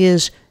thing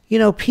is,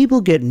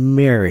 people get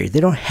married. They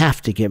don't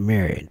have to get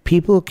married.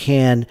 People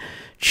can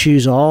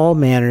choose all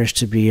manners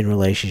to be in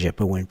relationship.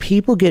 But when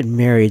people get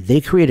married, they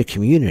create a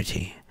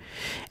community.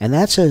 And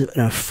that's an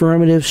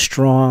affirmative,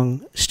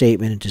 strong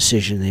statement and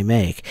decision they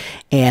make.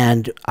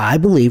 And I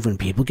believe when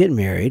people get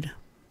married,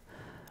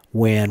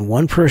 when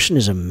one person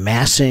is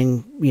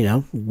amassing,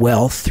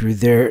 wealth through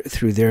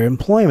their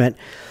employment,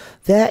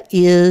 that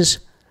is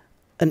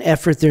an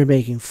effort they're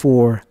making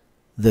for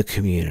the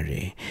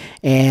community.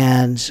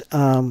 And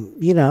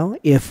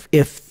if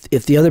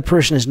the other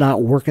person is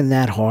not working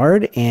that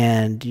hard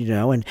and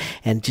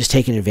just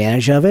taking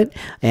advantage of it,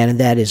 and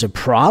that is a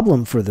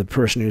problem for the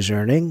person who's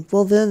earning,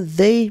 well, then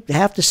they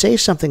have to say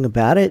something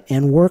about it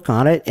and work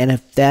on it. And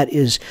if that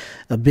is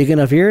a big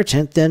enough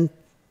irritant, then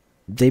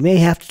they may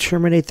have to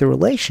terminate the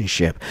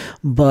relationship.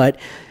 But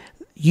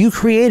you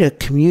create a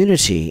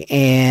community,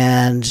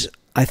 and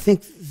I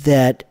think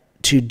that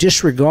to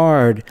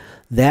disregard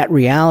that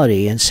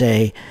reality and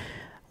say,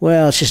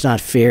 well, it's just not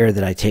fair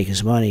that I take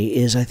his money,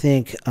 is, I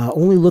think,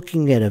 only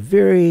looking at a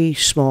very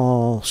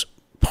small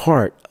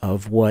part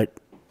of what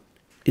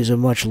is a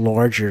much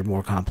larger,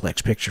 more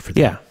complex picture for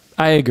them. Yeah,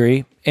 I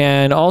agree.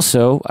 And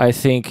also, I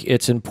think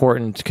it's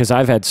important, because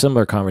I've had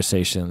similar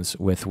conversations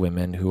with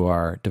women who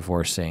are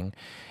divorcing,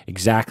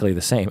 exactly the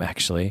same,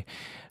 actually,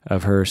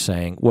 of her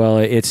saying, well,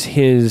 it's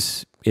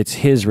his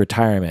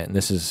retirement. And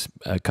this is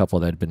a couple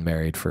that had been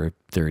married for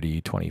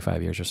 30,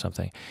 25 years or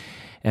something.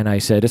 And I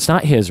said, it's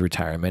not his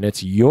retirement,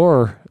 it's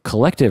your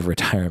collective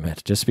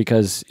retirement. Just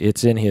because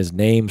it's in his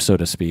name, so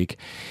to speak,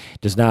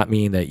 does not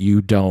mean that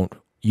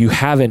you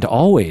haven't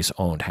always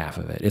owned half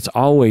of it. It's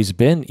always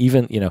been,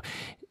 even,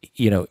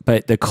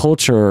 but the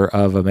culture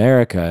of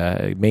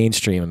America,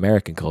 mainstream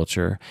American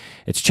culture,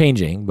 it's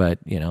changing, but,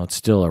 it's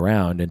still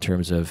around in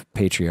terms of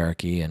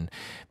patriarchy and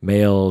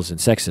males and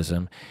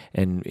sexism.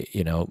 And,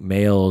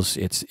 males,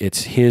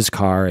 it's his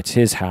car, it's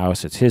his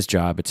house, it's his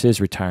job, it's his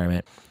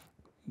retirement.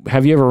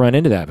 Have you ever run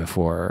into that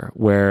before,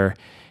 where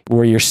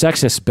your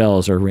sexist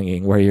bells are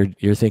ringing, where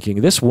you're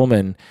thinking, this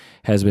woman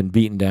has been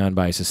beaten down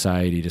by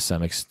society to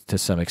some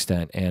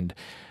extent,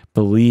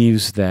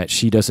 believes that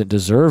she doesn't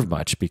deserve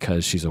much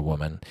because she's a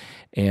woman.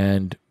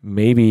 And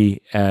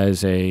maybe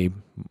as a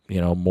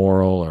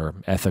moral or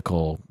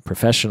ethical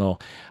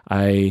professional,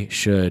 I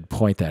should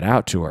point that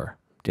out to her.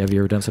 Have you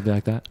ever done something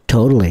like that?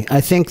 Totally.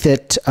 I think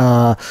that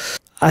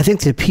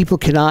people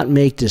cannot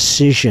make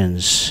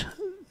decisions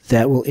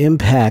that will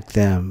impact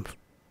them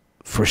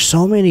for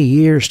so many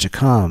years to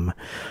come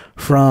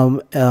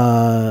from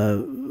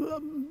a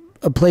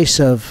place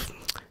of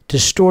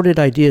distorted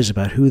ideas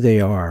about who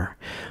they are,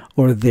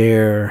 or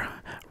their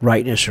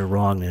rightness or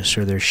wrongness,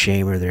 or their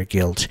shame or their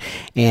guilt.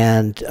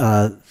 And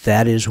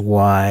that is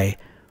why,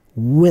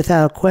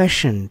 without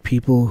question,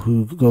 people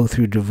who go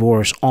through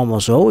divorce,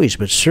 almost always,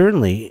 but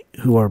certainly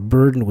who are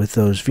burdened with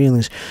those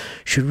feelings,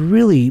 should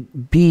really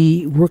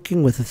be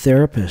working with a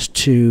therapist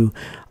to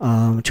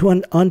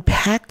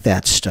unpack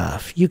that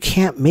stuff. You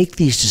can't make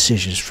these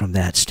decisions from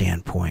that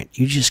standpoint.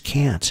 You just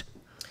can't.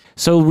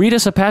 So read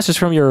us a passage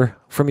from your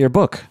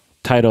book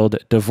titled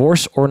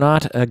 "Divorce or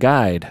Not: A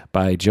Guide"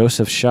 by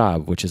Joseph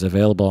Schaub, which is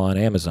available on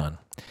Amazon.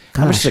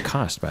 How much does it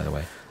cost, by the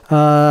way?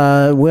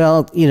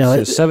 Well,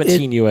 it says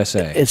 $17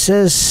 USA. It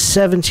says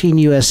 $17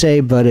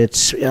 USA, but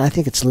I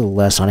think it's a little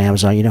less on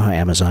Amazon. You know how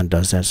Amazon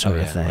does that sort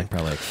of thing.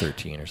 Probably like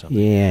 13 or something.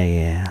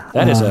 Yeah.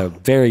 That is a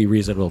very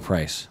reasonable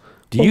price.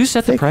 Do you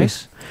set the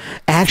price?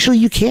 Actually,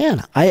 you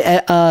can.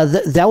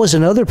 That was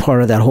another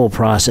part of that whole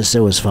process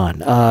that was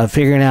fun.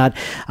 Figuring out,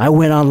 I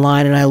went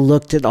online and I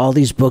looked at all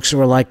these books that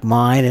were like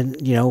mine, and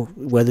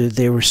whether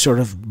they were sort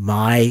of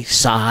my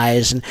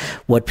size and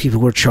what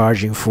people were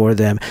charging for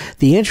them.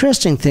 The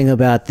interesting thing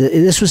about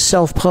this was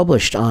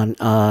self-published on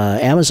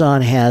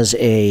Amazon. Has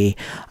its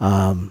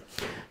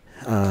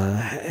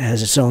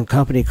own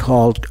company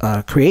called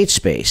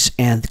CreateSpace,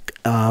 and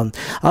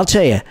I'll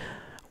tell you,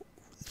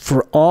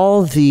 for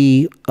all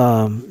the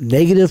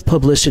negative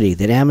publicity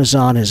that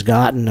Amazon has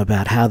gotten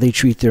about how they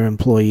treat their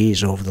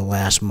employees over the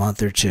last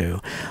month or two,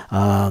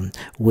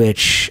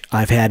 which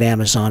I've had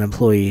Amazon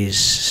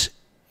employees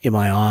in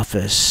my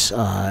office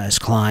as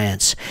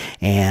clients,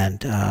 and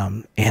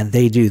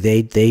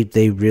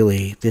they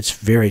really, it's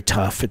very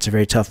tough. It's a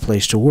very tough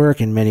place to work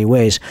in many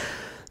ways.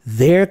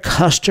 Their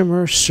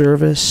customer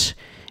service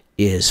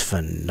is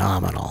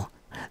phenomenal.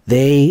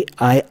 It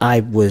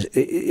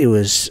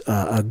was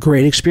a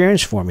great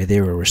experience for me. They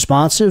were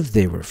responsive,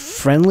 they were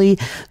friendly,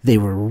 they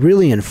were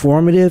really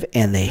informative,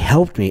 and they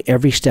helped me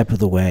every step of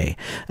the way.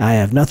 I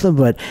have nothing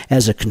but,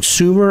 as a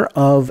consumer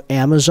of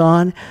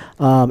Amazon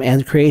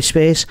and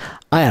CreateSpace,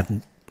 I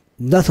have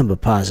nothing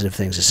but positive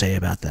things to say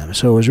about them.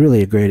 So it was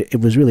really a great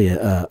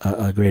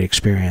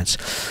experience.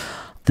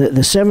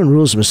 The 7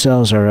 rules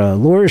themselves are: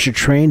 lawyers are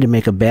trained to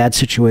make a bad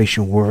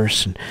situation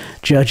worse, and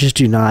judges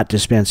do not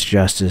dispense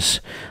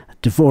justice.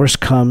 Divorce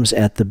comes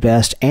at the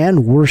best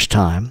and worst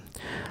time.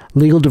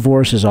 Legal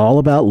divorce is all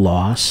about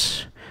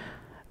loss.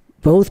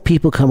 Both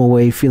people come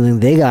away feeling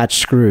they got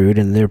screwed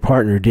and their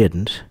partner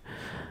didn't.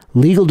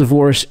 Legal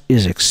divorce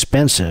is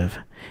expensive,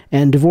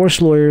 and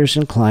divorce lawyers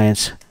and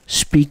clients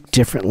speak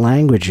different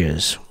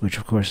languages, which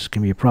of course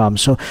can be a problem.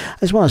 So I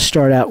just want to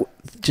start out,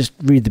 just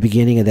read the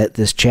beginning of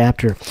this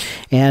chapter.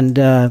 And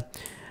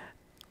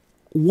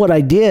what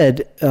I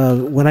did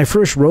when I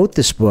first wrote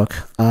this book,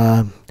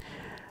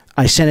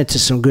 I sent it to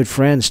some good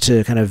friends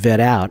to kind of vet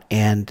out,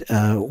 and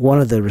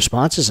one of the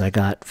responses I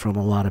got from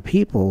a lot of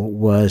people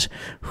was,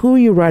 "Who are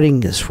you writing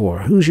this for?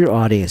 Who's your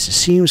audience? It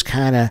seems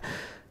kind of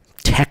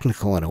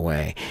technical in a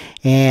way."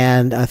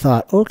 And I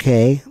thought,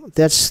 okay,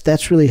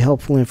 that's really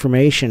helpful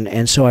information.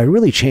 And so I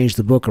really changed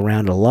the book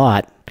around a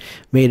lot,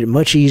 made it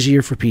much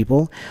easier for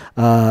people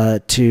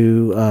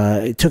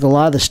it took a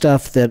lot of the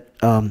stuff that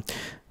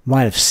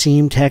might have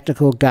seemed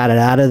technical, got it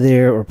out of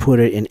there, or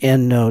put it in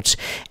endnotes.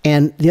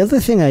 And the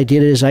other thing I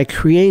did is I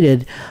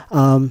created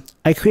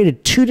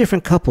 2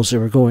 different couples that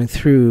were going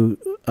through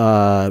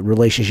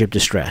relationship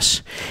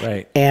distress.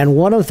 Right. And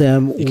one of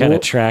them, you kind of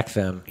track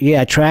them.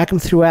 Yeah, track them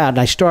throughout. And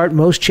I start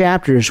most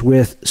chapters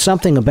with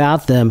something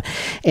about them.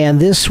 And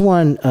this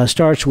one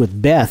starts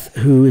with Beth,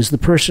 who is the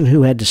person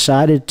who had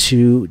decided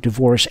to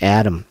divorce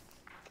Adam.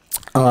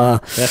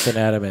 Beth and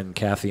Adam and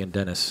Kathy and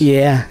Dennis.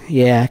 Yeah.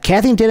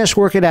 Kathy and Dennis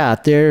work it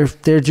out. They're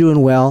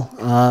doing well.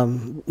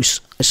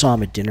 I saw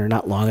them at dinner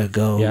not long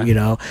ago.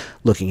 Yeah.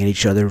 Looking at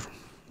each other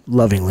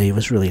lovingly. It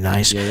was really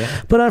nice. Yeah.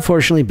 But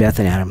unfortunately, Beth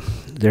and Adam,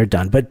 they're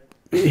done. But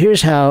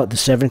here's how the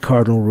 7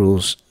 Cardinal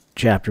Rules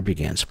chapter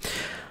begins.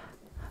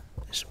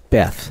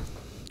 Beth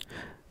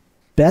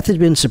had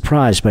been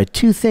surprised by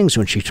 2 things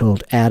when she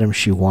told Adam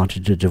she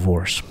wanted a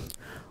divorce.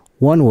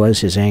 One was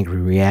his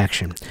angry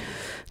reaction.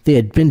 They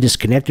had been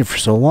disconnected for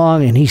so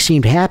long, and he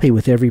seemed happy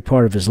with every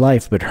part of his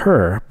life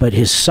but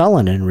his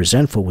sullen and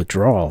resentful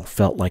withdrawal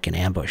felt like an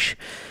ambush.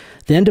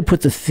 Then, to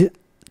put the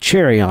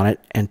cherry on it,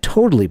 and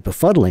totally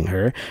befuddling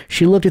her,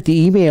 she looked at the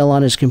email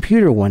on his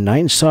computer one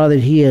night and saw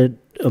that he had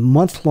a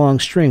month-long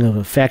string of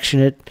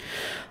affectionate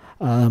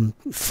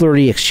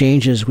flirty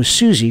exchanges with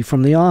Susie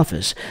from the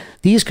office.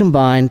 These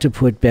combined to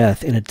put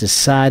Beth in a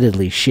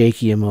decidedly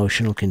shaky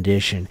emotional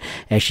condition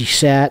as she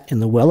sat in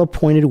the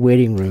well-appointed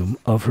waiting room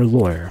of her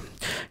lawyer.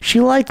 She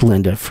liked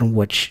Linda from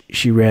what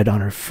she read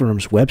on her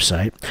firm's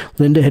website.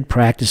 Linda had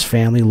practiced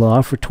family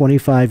law for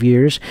 25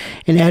 years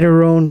and had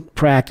her own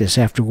practice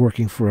after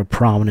working for a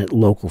prominent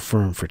local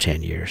firm for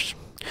 10 years.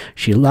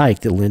 She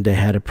liked that Linda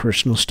had a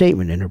personal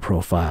statement in her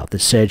profile that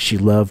said she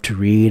loved to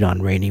read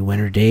on rainy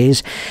winter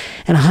days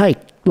and hike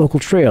local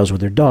trails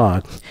with her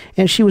dog,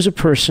 and she was a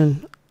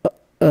patron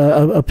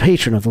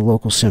of the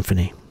local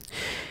symphony.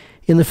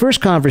 In the first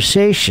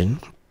conversation,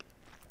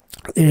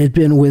 it had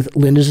been with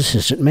Linda's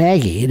assistant,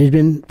 Maggie. It had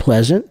been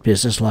pleasant,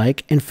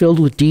 businesslike, and filled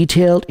with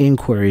detailed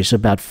inquiries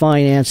about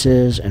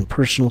finances and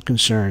personal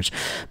concerns.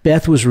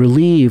 Beth was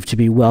relieved to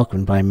be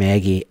welcomed by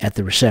Maggie at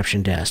the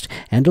reception desk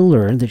and to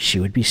learn that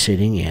she would be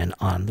sitting in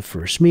on the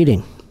first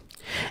meeting.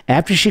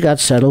 After she got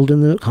settled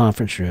in the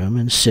conference room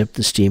and sipped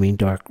the steaming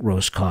dark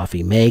roast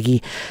coffee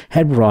Maggie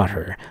had brought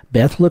her,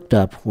 Beth looked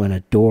up when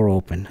a door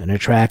opened. An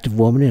attractive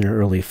woman in her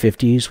early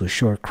 50s with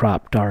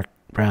short-cropped dark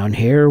brown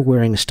hair,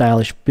 wearing a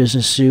stylish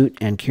business suit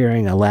and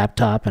carrying a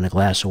laptop and a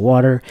glass of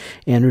water,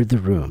 entered the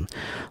room.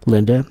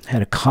 Linda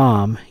had a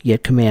calm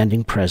yet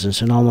commanding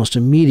presence, and almost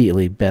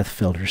immediately Beth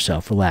felt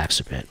herself relax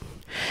a bit.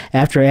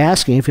 After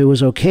asking if it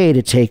was okay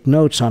to take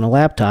notes on a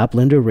laptop,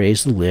 Linda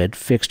raised the lid,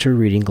 fixed her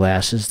reading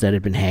glasses that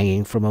had been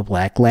hanging from a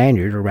black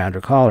lanyard around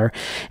her collar,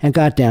 and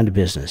got down to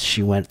business.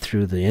 She went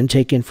through the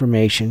intake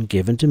information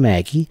given to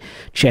Maggie,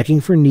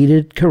 checking for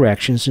needed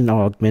corrections and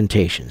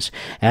augmentations.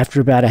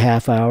 After about a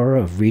half hour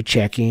of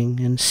rechecking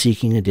and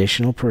seeking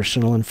additional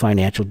personal and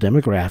financial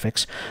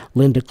demographics,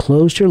 Linda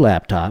closed her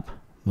laptop,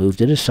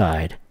 moved it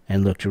aside,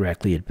 and looked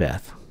directly at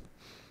Beth.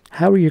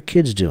 "How are your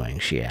kids doing?"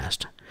 she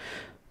asked.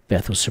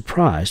 Beth was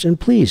surprised and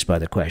pleased by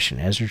the question,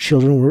 as her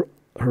children were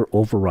her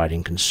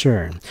overriding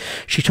concern.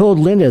 She told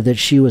Linda that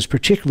she was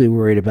particularly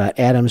worried about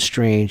Adam's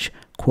strange,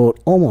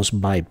 quote,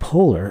 almost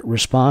bipolar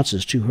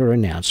responses to her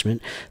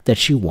announcement that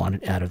she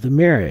wanted out of the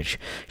marriage.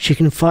 She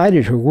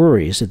confided her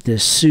worries that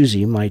this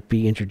Susie might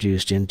be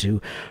introduced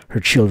into her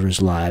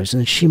children's lives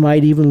and that she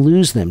might even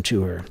lose them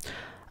to her.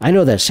 "I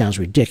know that sounds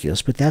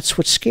ridiculous, but that's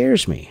what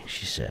scares me,"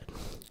 she said.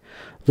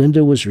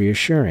 Linda was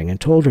reassuring and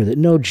told her that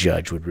no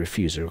judge would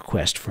refuse a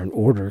request for an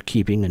order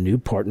keeping a new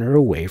partner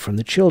away from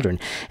the children,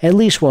 at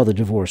least while the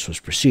divorce was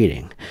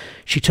proceeding.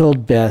 She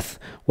told Beth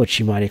what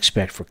she might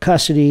expect for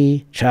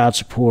custody, child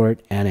support,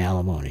 and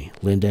alimony.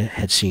 Linda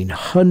had seen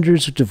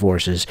hundreds of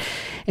divorces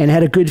and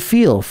had a good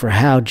feel for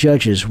how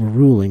judges were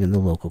ruling in the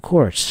local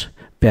courts.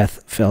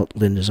 Beth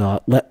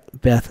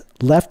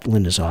left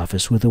Linda's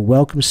office with a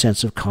welcome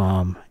sense of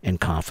calm and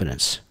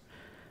confidence.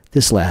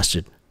 This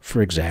lasted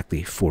for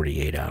exactly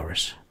 48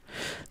 hours.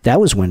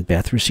 That was when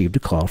Beth received a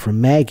call from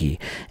Maggie,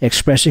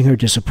 expressing her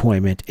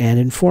disappointment and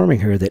informing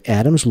her that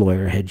Adam's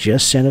lawyer had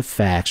just sent a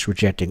fax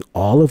rejecting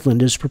all of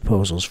Linda's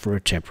proposals for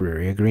a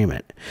temporary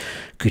agreement.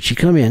 Could she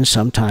come in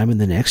sometime in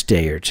the next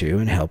day or two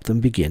and help them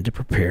begin to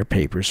prepare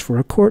papers for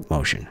a court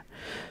motion?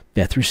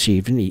 Beth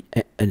received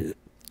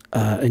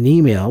an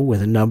email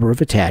with a number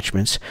of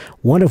attachments,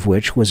 one of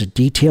which was a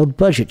detailed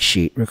budget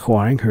sheet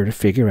requiring her to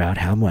figure out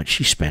how much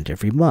she spent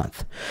every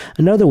month.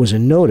 Another was a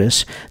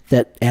notice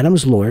that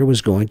Adam's lawyer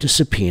was going to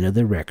subpoena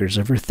the records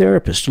of her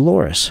therapist,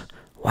 Dolores.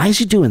 "Why is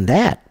he doing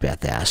that?"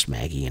 Beth asked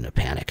Maggie in a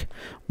panic.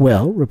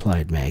 "Well,"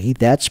 replied Maggie,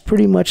 "that's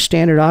pretty much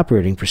standard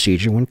operating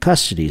procedure when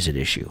custody is at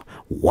issue."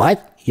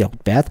 "What?"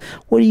 yelped Beth.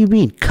 "What do you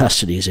mean,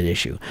 custody is at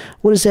issue?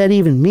 What does that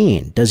even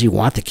mean? Does he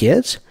want the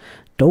kids?"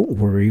 "Don't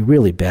worry,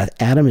 really, Beth.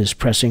 Adam is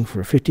pressing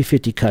for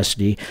 50-50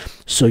 custody,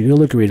 so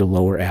you'll agree to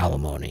lower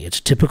alimony. It's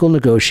a typical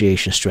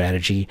negotiation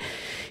strategy.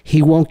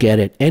 He won't get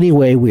it.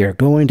 Anyway, we are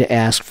going to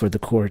ask for the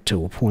court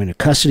to appoint a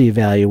custody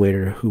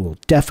evaluator who will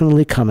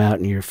definitely come out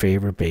in your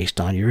favor based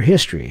on your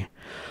history.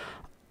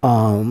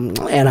 And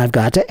I've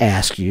got to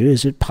ask you,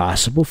 is it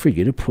possible for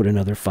you to put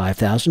another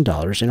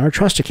 $5,000 in our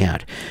trust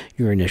account?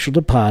 Your initial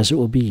deposit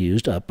will be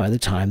used up by the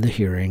time the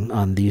hearing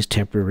on these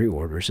temporary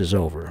orders is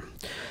over."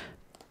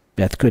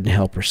 Beth couldn't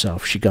help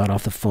herself. She got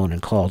off the phone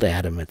and called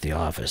Adam at the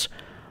office.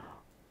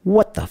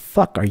 "What the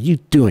fuck are you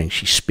doing?"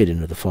 she spit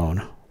into the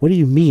phone. "What do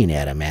you mean?"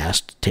 Adam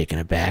asked, taken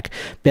aback.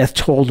 Beth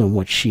told him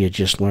what she had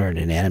just learned,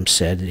 and Adam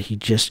said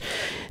that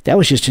that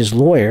was just his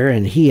lawyer,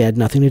 and he had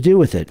nothing to do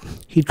with it.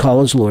 He'd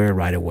call his lawyer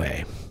right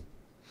away.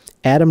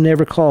 Adam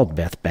never called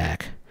Beth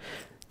back.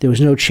 There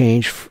was no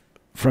change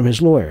from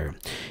his lawyer.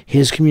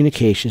 His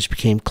communications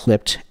became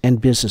clipped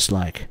and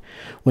businesslike.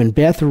 When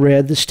Beth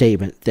read the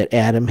statement that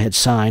Adam had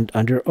signed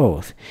under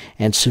oath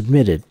and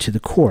submitted to the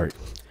court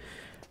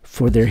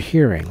for their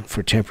hearing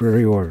for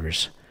temporary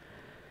orders,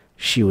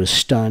 she was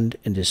stunned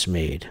and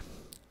dismayed.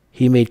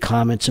 He made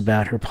comments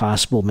about her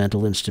possible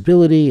mental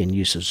instability and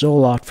use of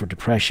Zoloft for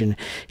depression.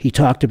 He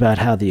talked about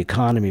how the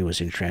economy was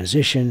in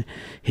transition.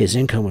 His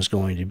income was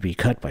going to be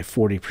cut by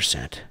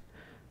 40%.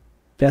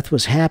 Beth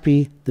was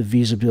happy the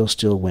visa bill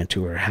still went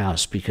to her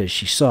house because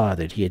she saw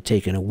that he had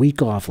taken a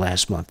week off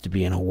last month to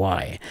be in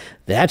Hawaii.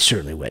 That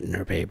certainly went in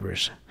her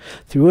papers.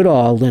 Through it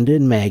all, Linda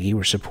and Maggie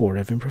were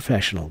supportive and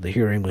professional. The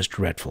hearing was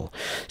dreadful.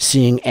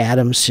 Seeing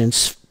Adam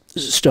since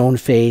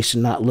stone-faced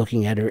and not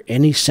looking at her,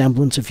 any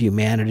semblance of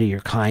humanity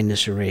or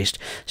kindness erased,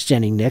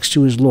 standing next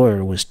to his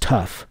lawyer was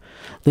tough.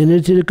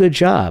 Linda did a good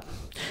job.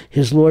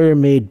 His lawyer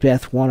made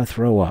Beth want to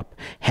throw up.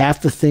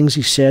 Half the things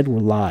he said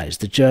were lies.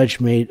 The judge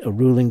made a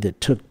ruling that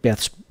took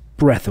Beth's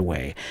breath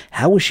away.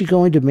 How was she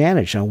going to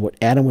manage on what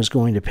Adam was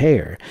going to pay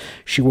her?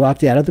 She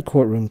walked out of the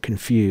courtroom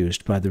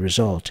confused by the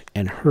result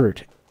and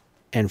hurt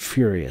and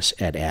furious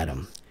at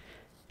Adam.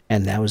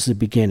 And that was the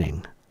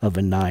beginning of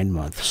a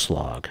 9-month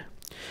slog.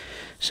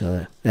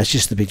 So that's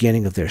just the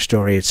beginning of their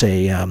story. It's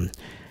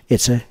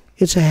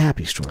a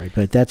happy story,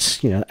 but that's,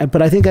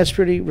 but I think that's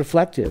pretty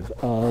reflective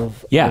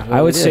of. Yeah,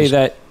 I would say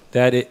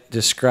that it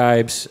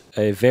describes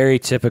a very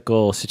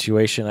typical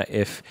situation.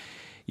 If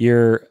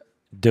you're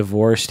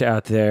divorced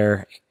out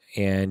there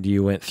and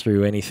you went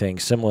through anything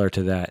similar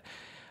to that,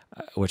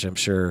 which I'm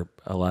sure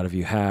a lot of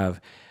you have,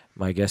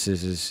 my guess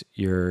is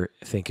you're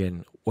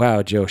thinking,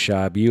 wow, Joe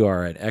Schaub, you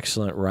are an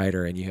excellent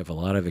writer and you have a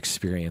lot of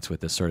experience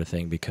with this sort of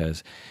thing,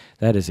 because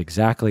that is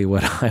exactly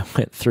what I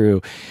went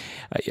through.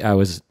 I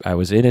was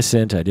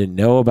innocent. I didn't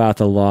know about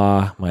the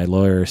law. My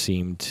lawyer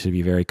seemed to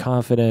be very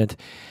confident.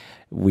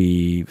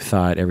 We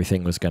thought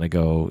everything was going to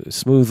go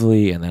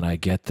smoothly, and then I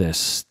get this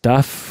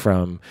stuff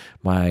from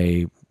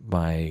my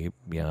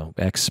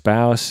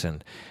ex-spouse,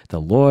 and the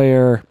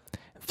lawyer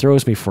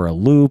throws me for a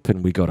loop,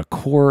 and we go to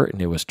court,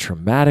 and it was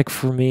traumatic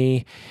for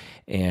me.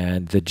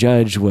 And the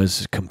judge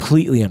was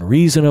completely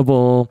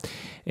unreasonable.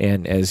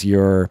 And as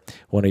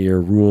one of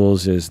your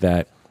rules is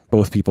that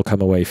both people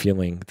come away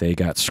feeling they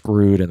got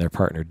screwed and their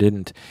partner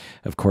didn't.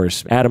 Of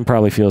course, Adam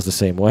probably feels the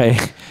same way.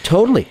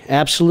 Totally.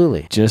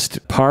 Absolutely.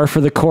 Just par for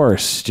the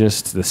course.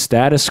 Just the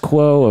status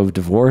quo of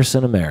divorce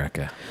in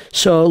America.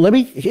 So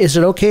is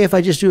it okay if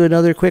I just do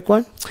another quick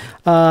one?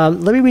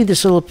 Let me read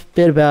this a little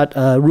bit about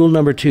rule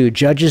number 2.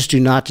 Judges do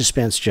not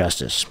dispense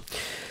justice.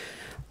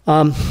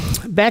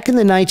 Back in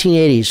the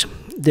 1980s,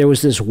 there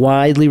was this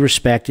widely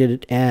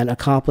respected and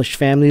accomplished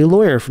family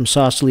lawyer from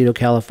Sausalito,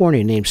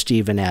 California, named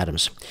Stephen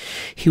Adams.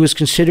 He was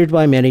considered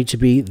by many to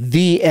be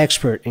the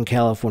expert in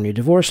California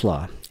divorce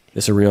law.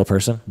 This a real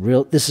person?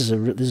 This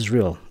is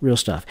real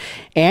stuff.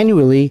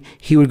 Annually,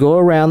 he would go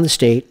around the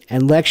state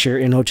and lecture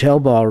in hotel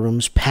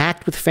ballrooms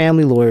packed with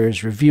family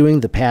lawyers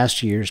reviewing the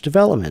past year's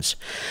developments.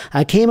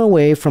 I came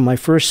away from my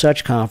first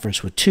such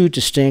conference with 2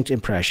 distinct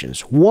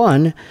impressions.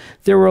 One,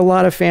 there were a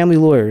lot of family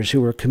lawyers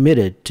who were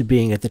committed to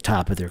being at the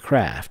top of their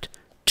craft.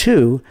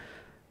 2,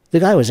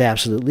 the guy was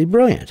absolutely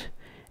brilliant.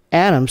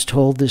 Adams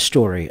told this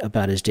story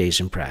about his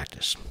days in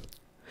practice.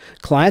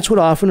 Clients would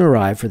often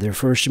arrive for their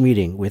first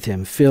meeting with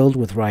him filled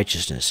with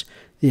righteousness.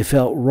 They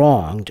felt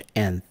wronged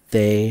and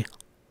they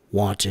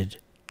wanted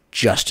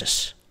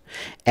justice.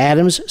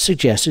 Adams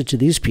suggested to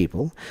these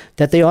people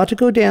that they ought to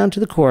go down to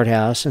the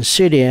courthouse and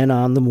sit in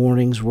on the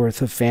morning's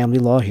worth of family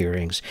law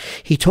hearings.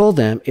 He told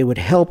them it would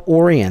help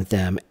orient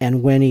them,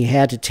 and when he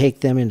had to take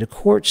them into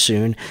court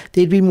soon,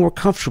 they'd be more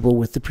comfortable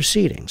with the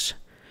proceedings.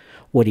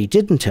 What he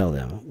didn't tell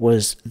them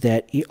was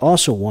that he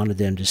also wanted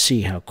them to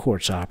see how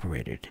courts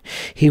operated.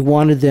 He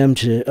wanted them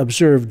to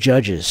observe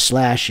judges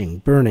slashing,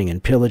 burning,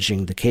 and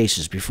pillaging the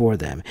cases before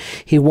them.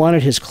 He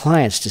wanted his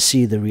clients to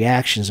see the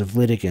reactions of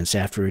litigants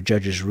after a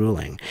judge's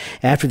ruling.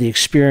 After the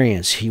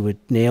experience, he would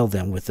nail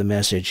them with the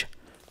message,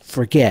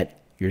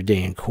 "Forget your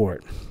day in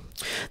court."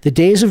 The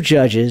days of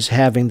judges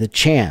having the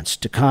chance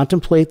to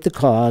contemplate the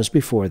cause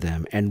before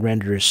them and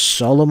render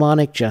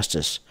Solomonic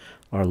justice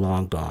are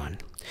long gone,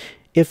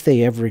 if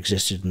they ever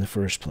existed in the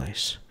first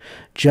place.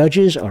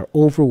 Judges are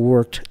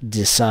overworked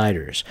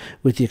deciders.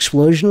 With the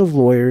explosion of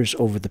lawyers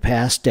over the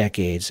past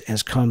decades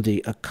has come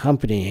the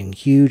accompanying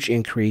huge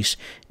increase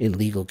in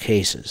legal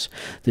cases.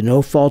 The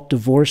no-fault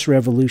divorce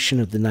revolution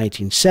of the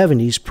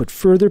 1970s put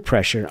further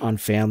pressure on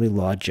family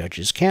law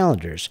judges'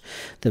 calendars.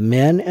 The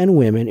men and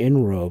women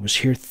in robes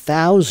hear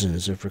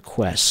thousands of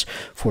requests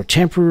for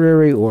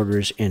temporary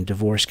orders in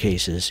divorce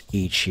cases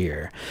each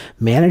year.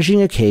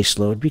 Managing a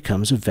caseload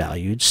becomes a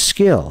valued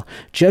skill.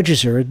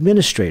 Judges are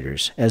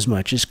administrators as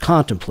much as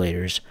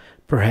contemplators,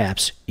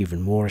 perhaps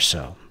even more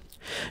so.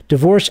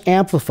 Divorce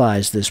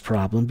amplifies this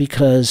problem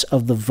because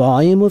of the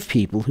volume of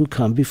people who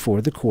come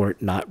before the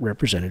court not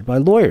represented by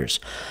lawyers.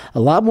 A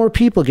lot more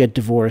people get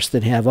divorced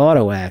than have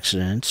auto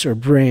accidents or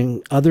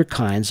bring other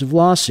kinds of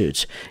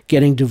lawsuits.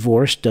 Getting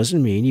divorced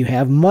doesn't mean you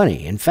have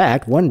money. In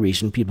fact, one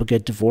reason people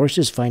get divorced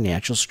is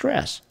financial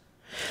stress.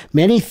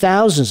 Many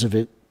thousands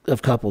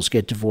of couples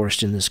get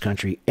divorced in this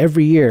country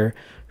every year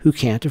who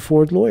can't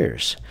afford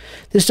lawyers.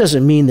 This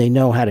doesn't mean they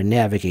know how to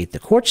navigate the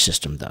court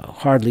system, though.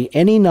 Hardly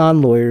any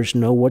non-lawyers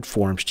know what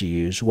forms to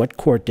use, what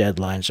court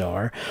deadlines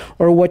are,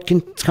 or what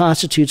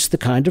constitutes the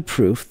kind of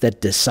proof that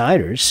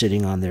deciders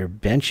sitting on their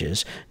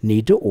benches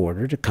need to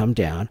order to come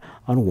down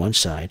on one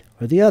side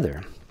or the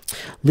other.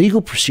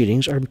 Legal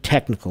proceedings are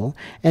technical,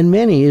 and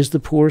many is the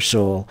poor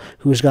soul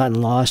who has gotten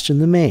lost in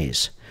the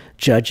maze.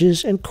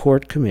 Judges and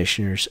court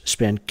commissioners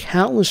spend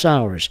countless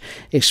hours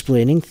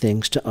explaining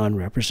things to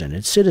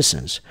unrepresented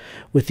citizens.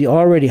 With the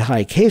already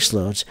high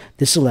caseloads,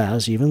 this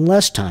allows even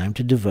less time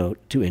to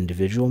devote to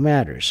individual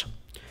matters.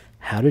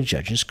 How do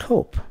judges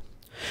cope?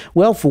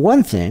 Well, for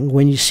one thing,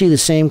 when you see the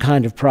same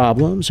kind of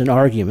problems and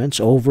arguments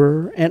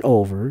over and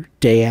over,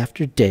 day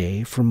after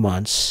day, for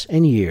months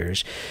and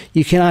years,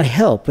 you cannot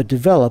help but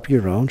develop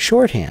your own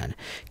shorthand.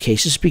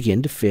 Cases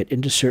begin to fit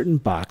into certain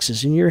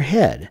boxes in your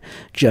head.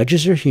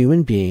 Judges are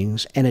human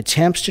beings, and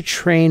attempts to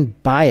train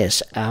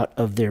bias out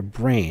of their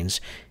brains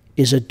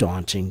is a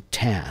daunting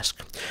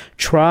task.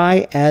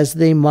 Try as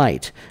they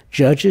might,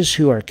 judges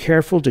who are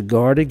careful to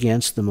guard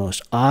against the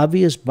most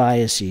obvious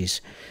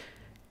biases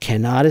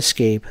cannot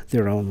escape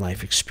their own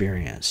life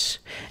experience.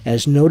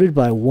 As noted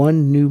by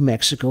one New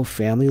Mexico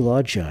family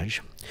law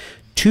judge,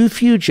 too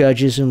few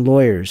judges and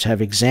lawyers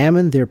have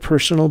examined their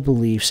personal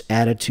beliefs,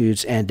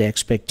 attitudes, and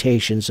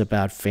expectations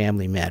about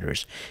family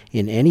matters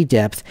in any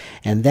depth,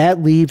 and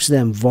that leaves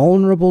them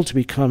vulnerable to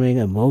becoming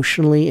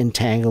emotionally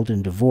entangled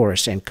in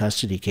divorce and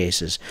custody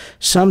cases,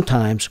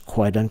 sometimes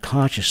quite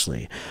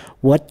unconsciously.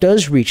 What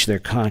does reach their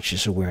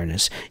conscious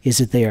awareness is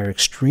that they are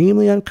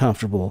extremely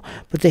uncomfortable,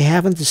 but they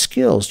haven't the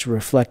skills to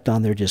reflect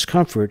on their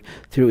discomfort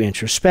through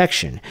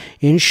introspection.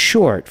 In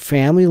short,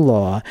 family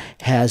law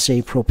has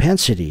a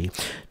propensity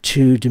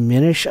to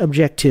diminish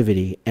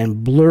objectivity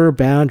and blur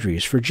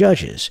boundaries for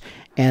judges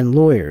and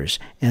lawyers,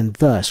 and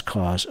thus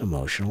cause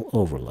emotional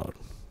overload.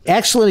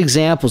 Excellent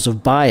examples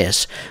of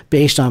bias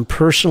based on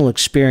personal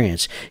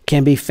experience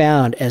can be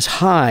found as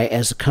high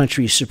as the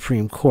country's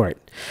Supreme Court.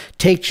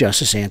 Take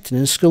Justice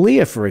Antonin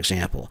Scalia, for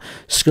example.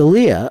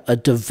 Scalia, a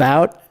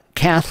devout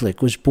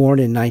Catholic, was born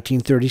in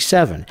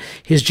 1937.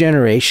 His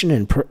generation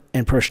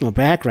and personal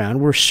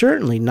background were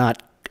certainly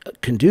not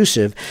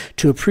conducive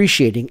to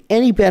appreciating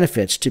any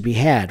benefits to be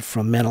had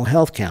from mental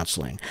health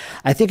counseling.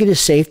 I think it is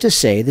safe to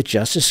say that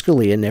Justice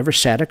Scalia never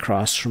sat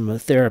across from a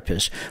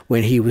therapist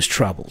when he was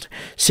troubled.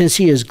 Since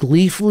he is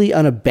gleefully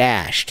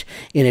unabashed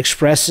in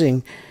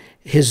expressing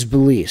his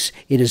beliefs,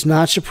 it is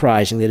not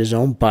surprising that his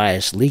own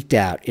bias leaked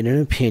out in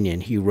an opinion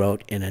he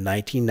wrote in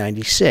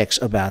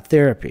 1996 about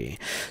therapy.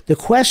 The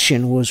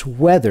question was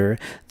whether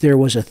there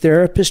was a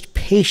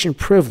therapist-patient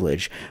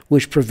privilege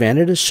which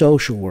prevented a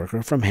social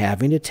worker from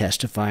having to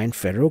testify in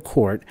federal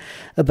court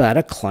about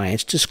a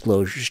client's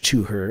disclosures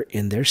to her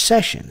in their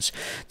sessions.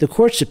 The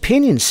court's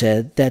opinion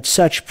said that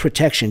such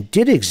protection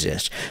did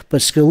exist,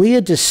 but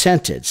Scalia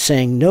dissented,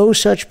 saying no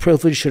such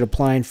privilege should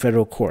apply in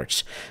federal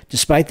courts,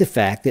 despite the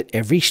fact that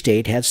every state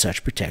had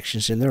such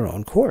protections in their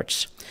own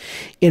courts.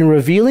 In a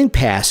revealing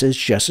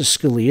passage, Justice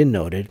Scalia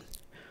noted,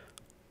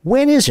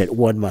 "When is it,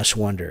 one must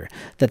wonder,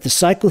 that the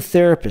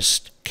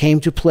psychotherapist came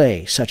to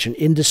play such an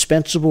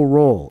indispensable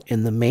role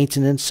in the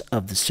maintenance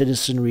of the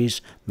citizenry's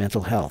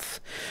mental health?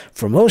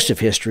 For most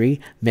of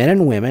history, men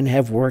and women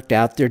have worked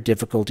out their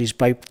difficulties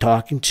by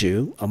talking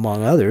to,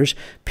 among others,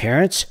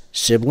 parents,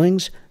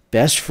 siblings,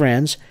 best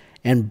friends,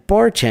 and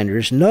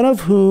bartenders, none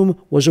of whom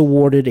was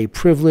awarded a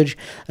privilege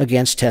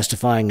against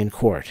testifying in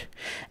court.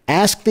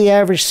 Ask the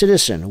average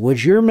citizen,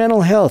 would your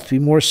mental health be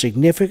more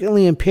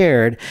significantly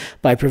impaired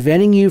by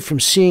preventing you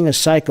from seeing a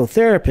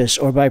psychotherapist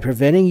or by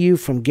preventing you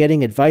from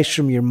getting advice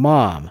from your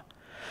mom?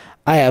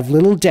 I have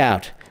little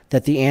doubt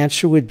that the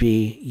answer would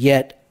be,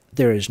 yet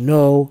there is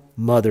no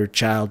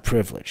mother-child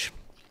privilege."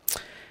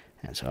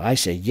 And so I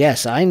say,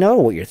 yes, I know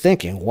what you're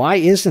thinking. Why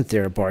isn't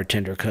there a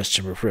bartender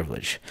customer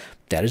privilege?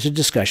 That is a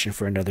discussion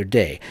for another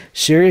day.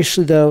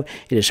 Seriously, though,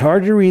 it is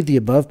hard to read the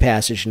above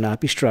passage and not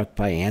be struck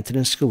by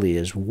Antonin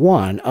Scalia's,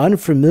 1,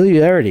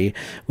 unfamiliarity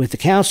with the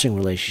counseling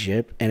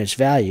relationship and its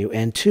value,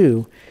 and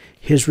 2,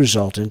 his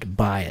resultant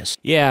bias.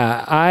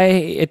 Yeah,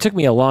 it took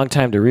me a long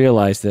time to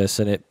realize this,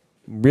 and it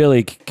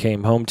really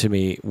came home to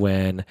me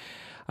when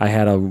I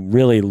had a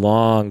really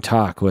long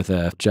talk with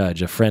a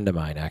judge, a friend of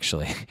mine,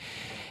 actually.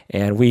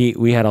 And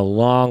we had a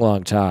long,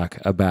 long talk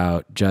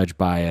about judge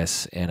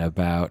bias and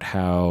about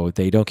how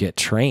they don't get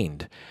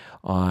trained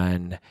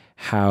on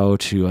how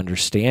to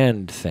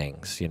understand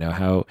things. You know,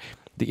 how,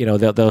 you know,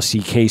 they'll see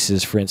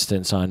cases, for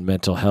instance, on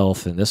mental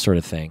health and this sort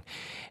of thing.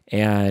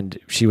 And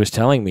she was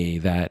telling me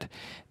that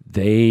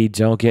they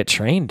don't get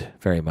trained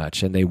very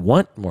much and they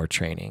want more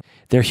training.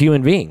 They're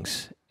human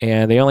beings.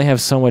 And they only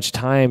have so much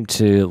time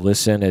to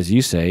listen, as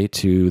you say,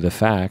 to the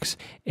facts.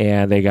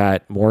 And they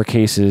got more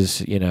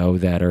cases, you know,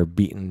 that are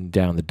beaten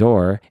down the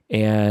door.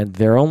 And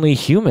they're only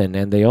human,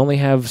 and they only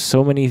have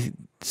so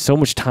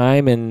much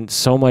time and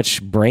so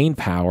much brain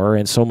power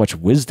and so much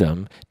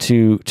wisdom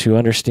to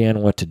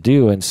understand what to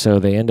do. And so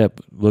they end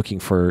up looking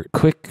for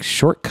quick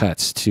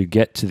shortcuts to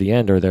get to the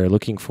end, or they're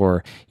looking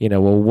for, you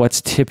know, well,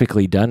 what's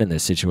typically done in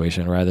this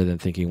situation rather than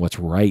thinking what's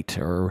right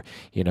or,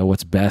 you know,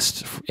 what's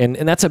best. And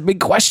that's a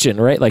big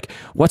question, right? Like,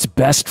 what's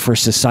best for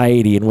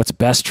society and what's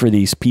best for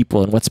these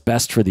people and what's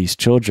best for these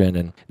children.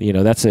 And, you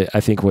know, that's I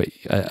think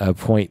a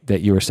point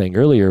that you were saying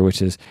earlier,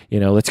 which is, you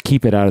know, let's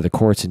keep it out of the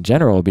courts in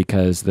general,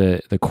 because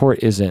the court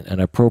isn't an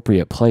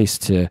appropriate place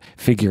to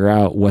figure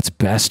out what's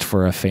best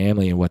for a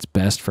family and what's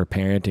best for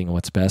parenting and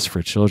what's best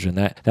for children.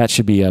 That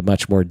should be a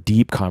much more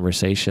deep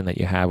conversation that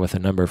you have with a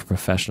number of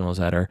professionals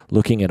that are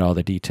looking at all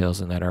the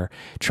details and that are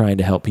trying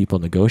to help people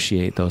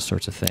negotiate those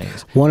sorts of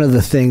things. One of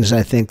the things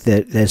I think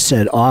that's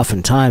said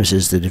oftentimes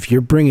is that if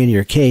you're bringing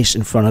your case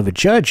in front of a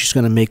judge who's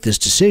going to make this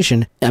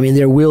decision, I mean,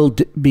 there will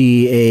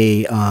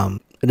be an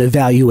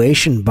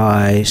evaluation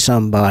by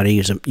somebody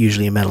who's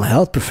usually a mental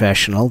health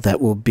professional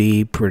that will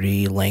be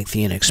pretty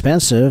lengthy and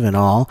expensive and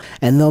all,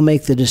 and they'll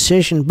make the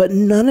decision. But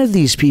none of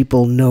these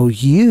people know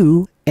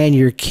you and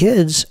your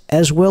kids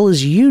as well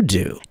as you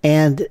do.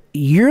 And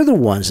you're the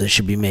ones that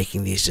should be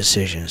making these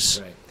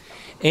decisions. Right.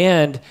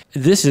 And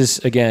this is,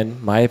 again,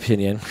 my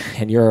opinion.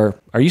 And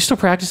are you still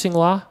practicing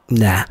law?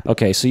 Nah.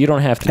 Okay, so you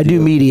don't have to. I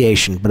do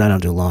mediation, but I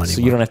don't do law anymore.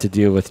 So you don't have to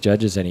deal with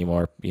judges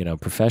anymore,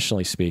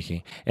 professionally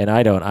speaking. And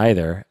I don't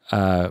either,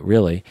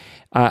 really.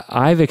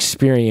 I've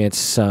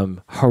experienced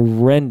some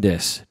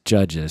horrendous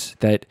judges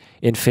that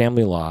in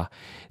family law.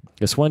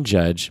 This one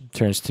judge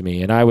turns to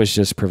me, and I was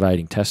just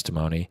providing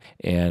testimony,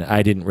 and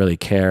I didn't really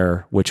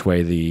care which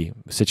way the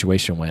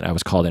situation went. I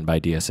was called in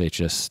by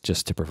DSH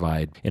just to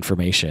provide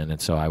information,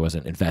 and so I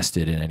wasn't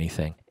invested in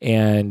anything.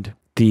 And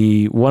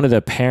one of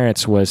the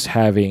parents was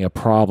having a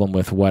problem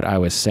with what I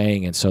was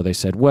saying, and so they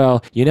said,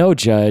 well,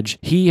 Judge,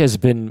 he has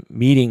been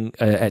meeting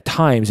at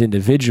times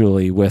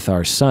individually with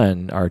our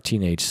son, our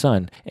teenage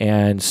son,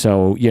 and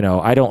so,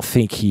 I don't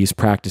think he's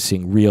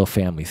practicing real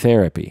family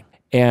therapy.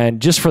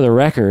 And just for the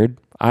record,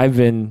 I've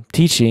been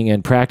teaching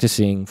and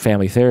practicing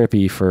family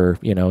therapy for,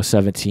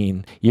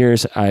 17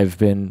 years.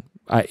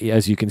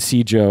 As you can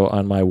see, Joe,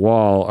 on my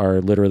wall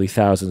are literally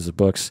thousands of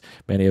books,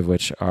 many of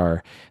which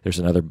there's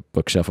another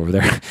bookshelf over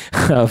there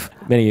of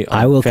many.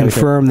 I will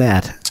confirm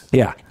that.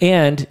 Yeah.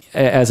 And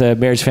as a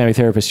marriage family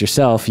therapist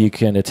yourself, you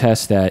can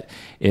attest that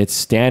it's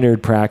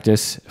standard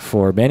practice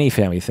for many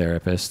family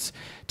therapists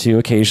to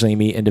occasionally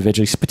meet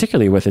individually,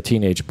 particularly with a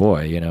teenage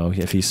boy,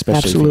 if he's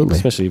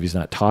especially if he's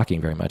not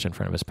talking very much in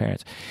front of his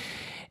parents.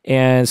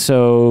 And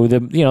so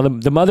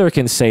the mother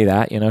can say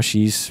that,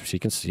 she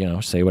can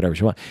say whatever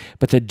she wants.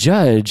 But the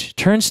judge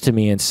turns to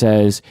me and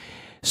says,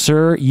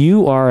 "Sir,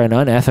 you are an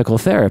unethical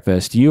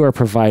therapist. You are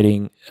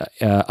providing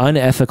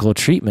unethical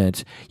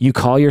treatment. You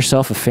call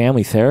yourself a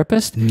family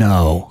therapist?"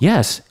 No.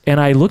 Yes.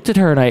 And I looked at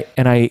her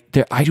and I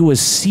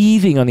was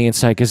seething on the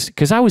inside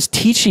because I was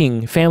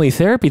teaching family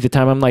therapy at the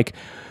time. I'm like,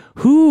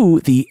 who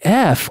the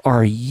F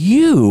are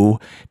you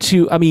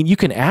you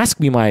can ask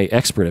me my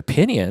expert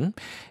opinion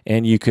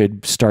and you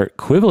could start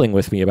quibbling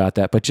with me about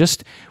that, but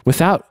just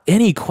without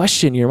any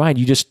question in your mind,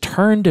 you just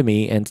turn to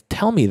me and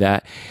tell me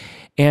that.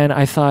 And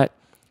I thought,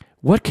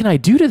 what can I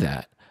do to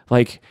that?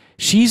 Like,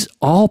 she's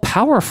all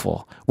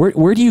powerful.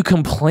 Where do you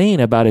complain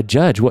about a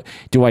judge? What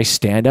do I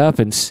stand up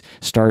and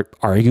start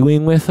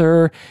arguing with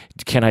her?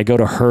 Can I go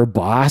to her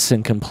boss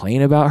and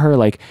complain about her?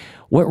 Like,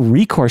 what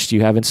recourse do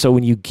you have? And so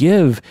when you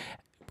give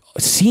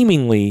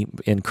seemingly,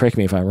 and correct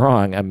me if I'm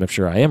wrong, I'm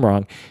sure I am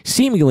wrong,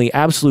 seemingly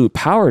absolute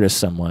power to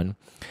someone,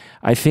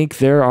 I think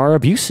there are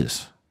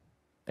abuses.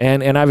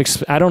 And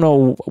I don't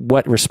know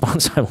what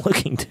response I'm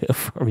looking to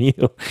from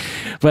you,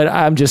 but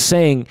I'm just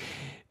saying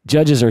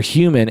judges are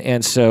human.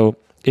 And so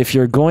if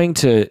you're going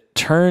to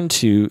turn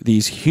to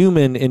these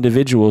human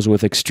individuals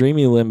with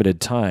extremely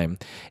limited time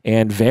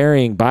and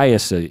varying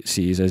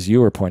biases, as you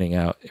were pointing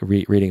out,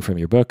 reading from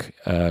your book,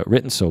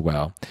 written so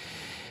well,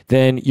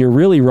 then you're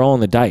really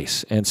rolling the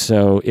dice. And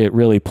so it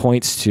really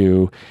points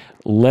to,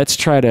 let's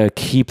try to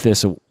keep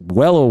this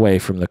well away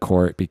from the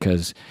court,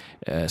 because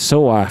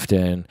so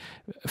often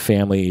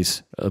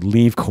families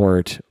leave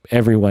court,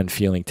 everyone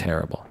feeling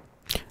terrible.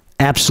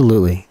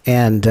 Absolutely.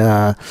 And,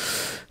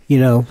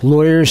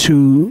 lawyers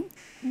who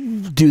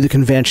do the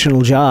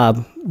conventional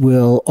job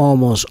will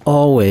almost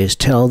always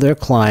tell their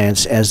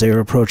clients as they're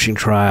approaching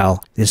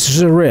trial, this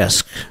is a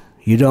risk.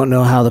 You don't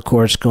know how the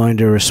court's going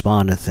to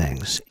respond to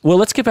things. Well,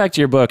 let's get back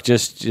to your book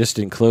just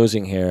in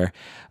closing here.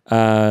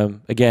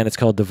 Again, it's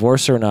called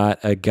Divorce or Not,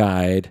 A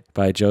Guide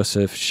by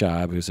Joseph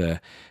Schaub, who's a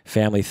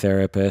family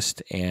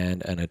therapist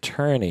and an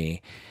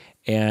attorney.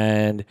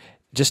 And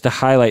just to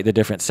highlight the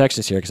different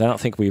sections here, because I don't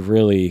think we've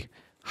really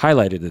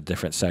highlighted the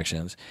different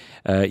sections,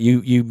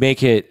 you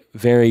make it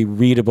very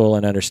readable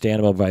and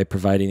understandable by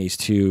providing these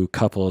two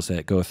couples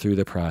that go through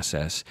the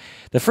process.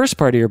 The first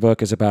part of your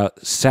book is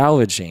about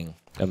salvaging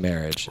a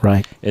marriage.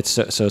 Right.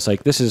 So it's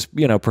like, this is,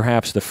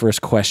 perhaps the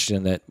first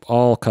question that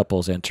all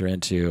couples enter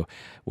into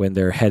when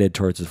they're headed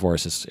towards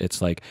divorce.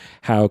 It's like,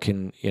 how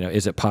can,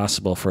 is it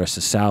possible for us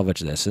to salvage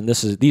this? And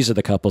these are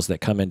the couples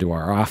that come into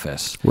our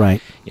office.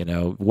 Right.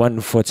 One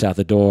foot's out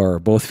the door, or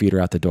both feet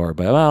are out the door,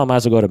 but I might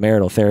as well go to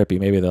marital therapy.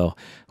 Maybe they'll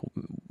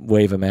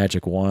wave a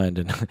magic wand.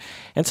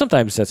 And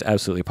sometimes that's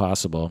absolutely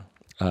possible.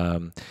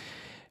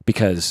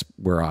 Because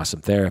we're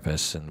awesome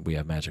therapists and we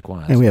have magic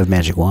wands. And we have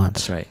magic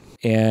wands. That's right.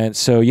 And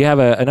so you have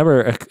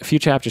a few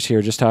chapters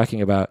here just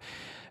talking about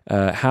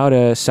how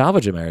to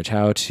salvage a marriage,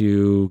 how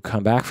to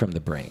come back from the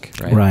brink,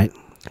 right? Right.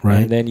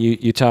 Right. And then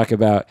you talk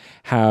about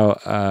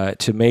how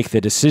to make the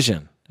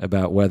decision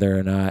about whether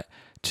or not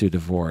to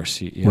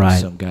divorce. You have Right.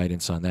 some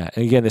guidance on that.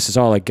 And again, this is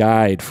all a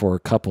guide for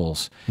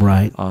couples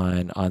Right.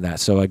 on that.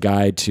 So a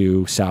guide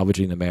to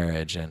salvaging the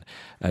marriage and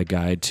a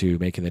guide to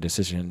making the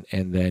decision.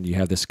 And then you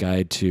have this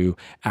guide to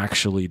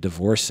actually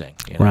divorcing,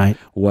 Right.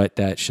 what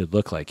that should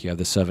look like. You have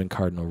the 7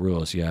 cardinal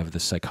rules. You have the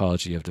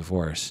psychology of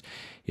divorce.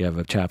 You have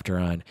a chapter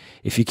on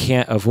if you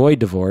can't avoid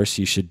divorce,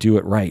 you should do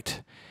it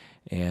right.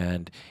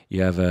 And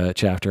you have a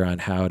chapter on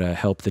how to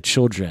help the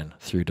children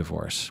through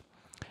divorce.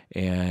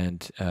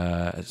 And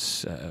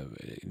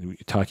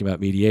talking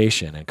about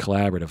mediation and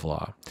collaborative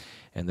law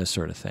and this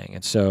sort of thing.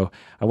 And so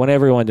I want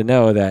everyone to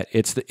know that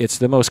it's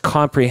the most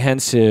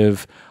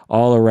comprehensive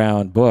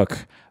all-around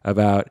book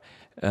about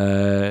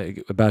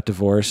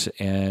divorce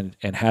and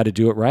how to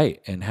do it right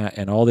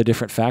and all the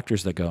different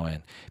factors that go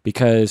in.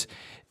 Because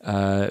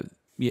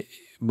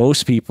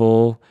most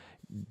people,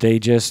 they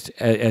just,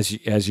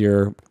 as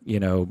your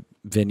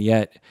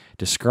vignette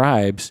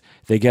describes,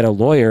 they get a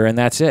lawyer and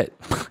that's it,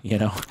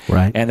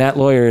 Right. And that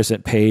lawyer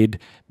isn't paid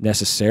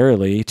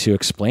necessarily to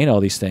explain all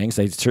these things.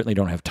 They certainly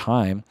don't have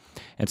time.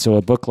 And so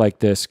a book like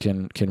this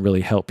can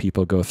really help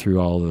people go through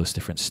all of those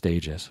different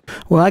stages.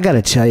 Well, I got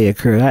to tell you,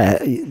 Kurt,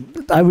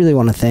 I really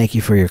want to thank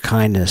you for your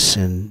kindness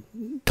and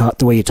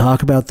the way you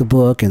talk about the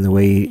book and the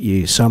way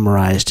you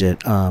summarized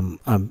it.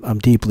 I'm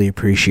deeply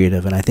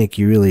appreciative, and I think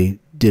you really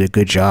did a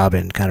good job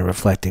in kind of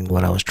reflecting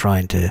what I was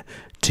trying to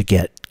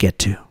get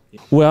to.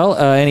 Well,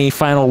 any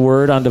final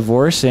word on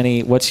divorce?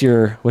 What's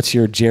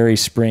your Jerry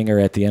Springer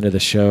at the end of the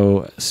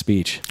show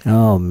speech?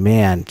 Oh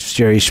man,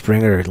 Jerry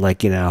Springer,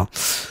 don't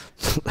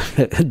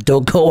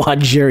go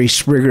on Jerry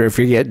Springer if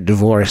you're getting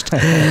divorced.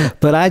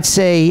 But I'd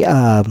say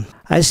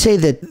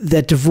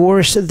that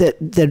divorce,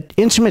 that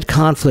intimate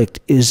conflict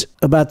is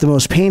about the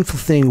most painful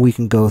thing we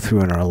can go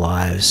through in our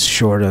lives,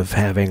 short of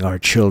having our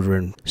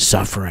children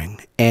suffering.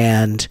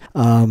 And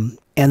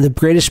the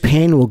greatest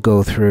pain we'll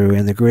go through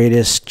and the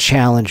greatest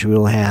challenge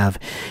we'll have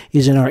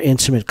is in our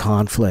intimate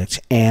conflict.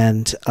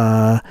 And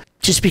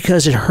just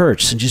because it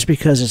hurts and just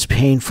because it's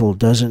painful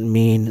doesn't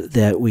mean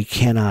that we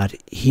cannot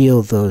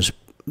heal those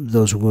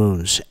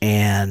wounds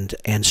and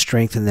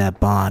strengthen that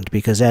bond,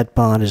 because that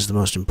bond is the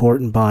most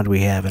important bond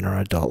we have in our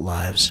adult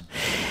lives.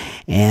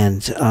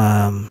 And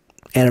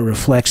it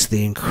reflects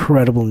the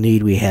incredible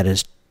need we had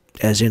as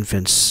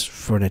infants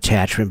for an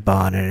attachment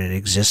bond, and it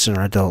exists in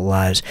our adult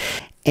lives.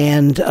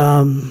 And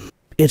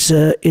it's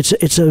a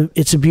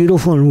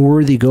beautiful and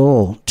worthy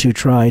goal to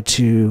try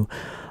to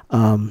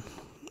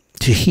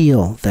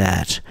heal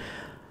that.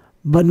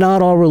 But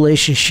not all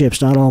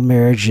relationships, not all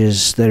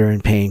marriages that are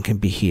in pain can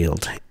be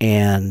healed,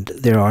 and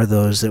there are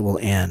those that will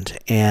end.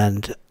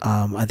 And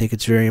I think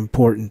it's very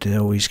important to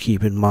always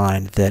keep in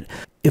mind that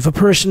if a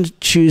person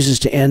chooses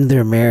to end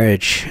their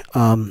marriage,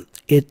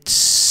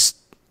 it's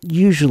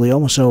usually,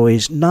 almost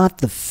always, not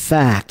the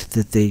fact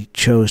that they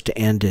chose to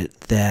end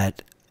it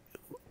that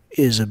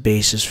is a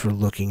basis for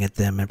looking at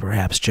them and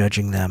perhaps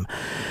judging them.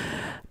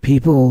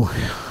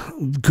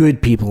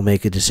 Good people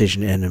make a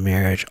decision to end a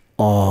marriage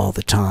all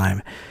the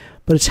time,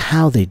 but it's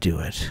how they do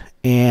it.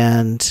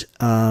 And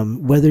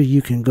whether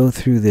you can go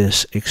through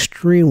this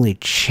extremely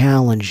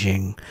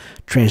challenging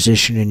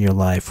transition in your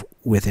life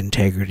with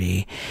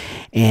integrity,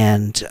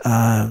 and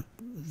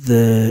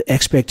the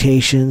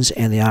expectations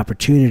and the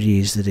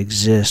opportunities that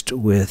exist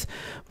with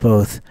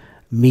both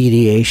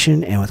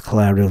mediation and with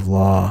collaborative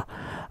law,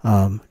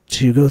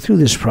 to go through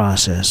this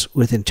process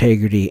with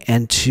integrity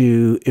and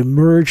to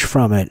emerge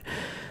from it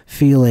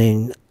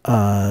feeling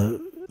as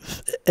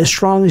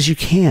strong as you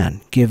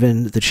can,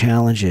 given the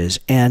challenges,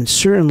 and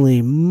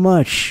certainly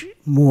much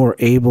more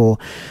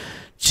able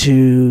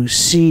to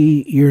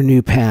see your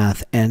new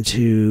path and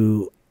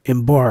to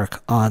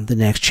embark on the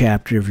next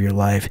chapter of your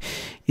life,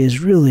 is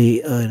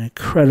really an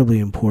incredibly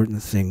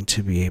important thing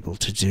to be able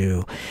to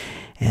do.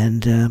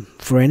 And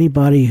for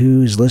anybody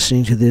who's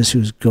listening to this,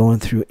 who's going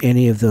through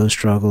any of those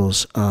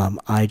struggles,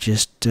 I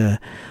just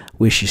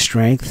wish you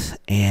strength,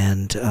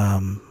 and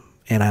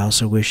I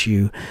also wish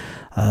you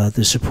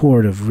the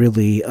support of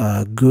really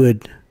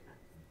good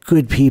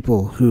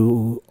people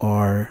who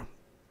are,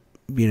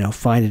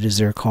 find it as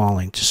their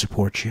calling to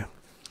support you.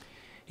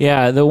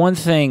 Yeah, the one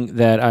thing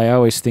that I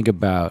always think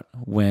about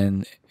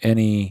when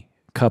any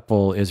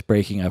couple is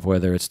breaking up,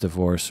 whether it's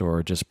divorce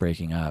or just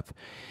breaking up,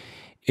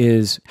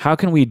 is how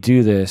can we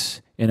do this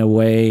in a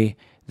way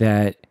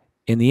that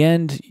in the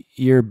end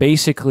you're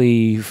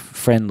basically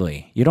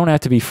friendly. You don't have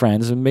to be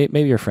friends, and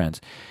maybe you're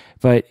friends,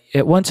 but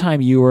at one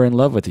time you were in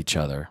love with each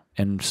other.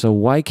 And so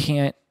why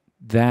can't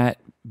that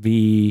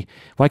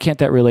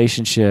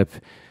relationship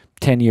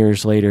 10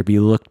 years later be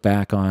looked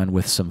back on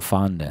with some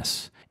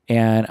fondness?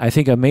 And I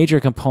think a major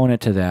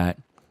component to that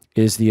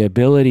is the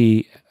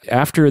ability,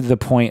 after the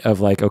point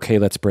of okay,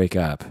 let's break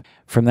up.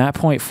 From that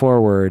point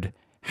forward,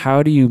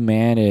 how do you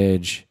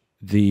manage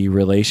the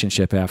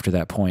relationship after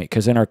that point.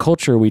 Because in our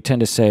culture, we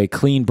tend to say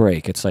clean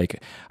break. It's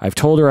like, I've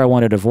told her I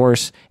want a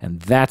divorce and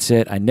that's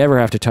it. I never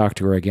have to talk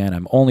to her again.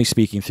 I'm only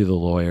speaking through the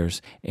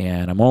lawyers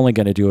and I'm only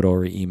going to do it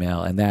over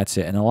email and that's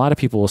it. And a lot of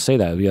people will say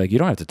that. They'll be like, you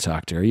don't have to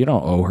talk to her. You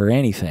don't owe her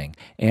anything.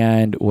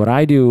 And what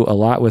I do a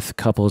lot with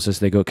couples is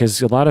they go,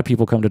 because a lot of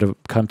people come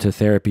to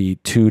therapy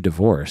to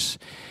divorce.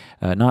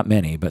 Not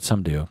many, but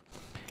some do.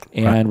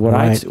 And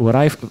what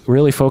I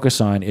really focus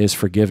on is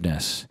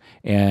forgiveness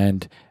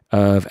and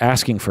of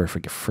asking for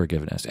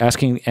forgiveness,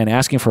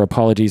 asking for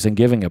apologies and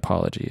giving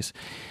apologies.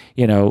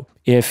 You know,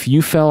 if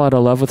you fell out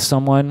of love with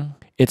someone,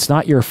 it's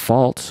not your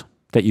fault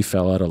that you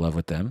fell out of love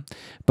with them,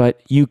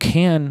 but you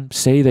can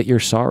say that you're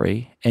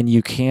sorry and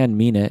you can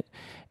mean it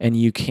and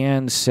you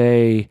can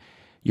say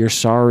you're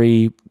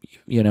sorry,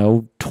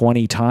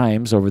 20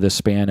 times over the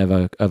span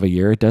of a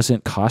year. It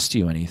doesn't cost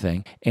you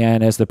anything.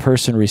 And as the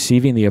person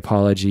receiving the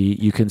apology,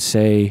 you can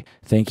say,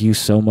 thank you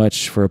so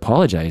much for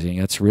apologizing.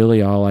 That's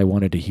really all I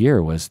wanted to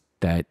hear, was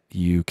that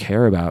you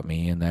care about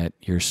me and that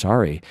you're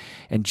sorry.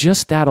 And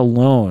just that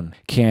alone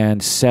can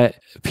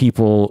set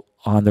people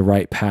on the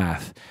right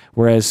path.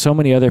 Whereas so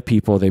many other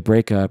people, they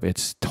break up,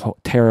 it's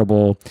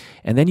terrible.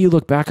 And then you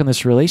look back on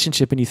this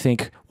relationship and you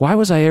think, why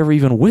was I ever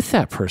even with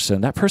that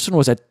person? That person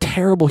was a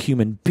terrible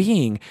human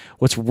being.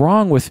 What's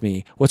wrong with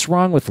me? What's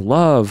wrong with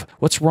love?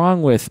 What's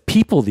wrong with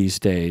people these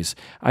days?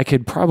 I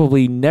could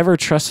probably never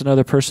trust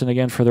another person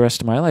again for the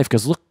rest of my life,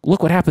 because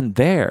look what happened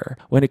there,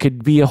 when it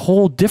could be a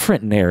whole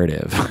different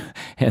narrative.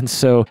 And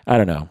so, I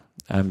don't know,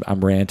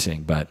 I'm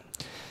ranting, but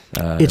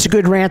it's a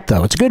good rant,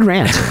 though. It's a good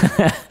rant.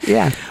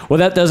 Yeah. Well,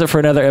 that does it for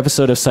another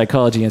episode of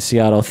Psychology in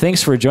Seattle.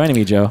 Thanks for joining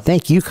me, Joe.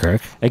 Thank you,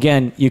 Kirk.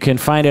 Again, you can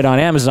find it on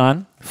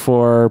Amazon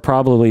for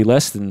probably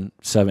less than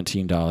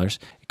 $17,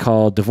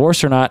 called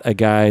Divorce or Not, a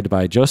Guide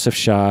by Joseph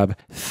Schaub.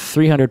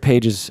 300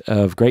 pages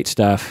of great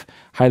stuff.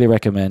 Highly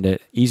recommend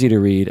it. Easy to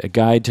read. A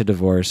guide to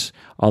divorce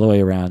all the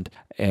way around.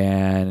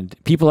 And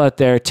people out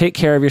there, take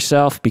care of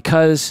yourself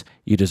because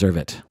you deserve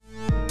it.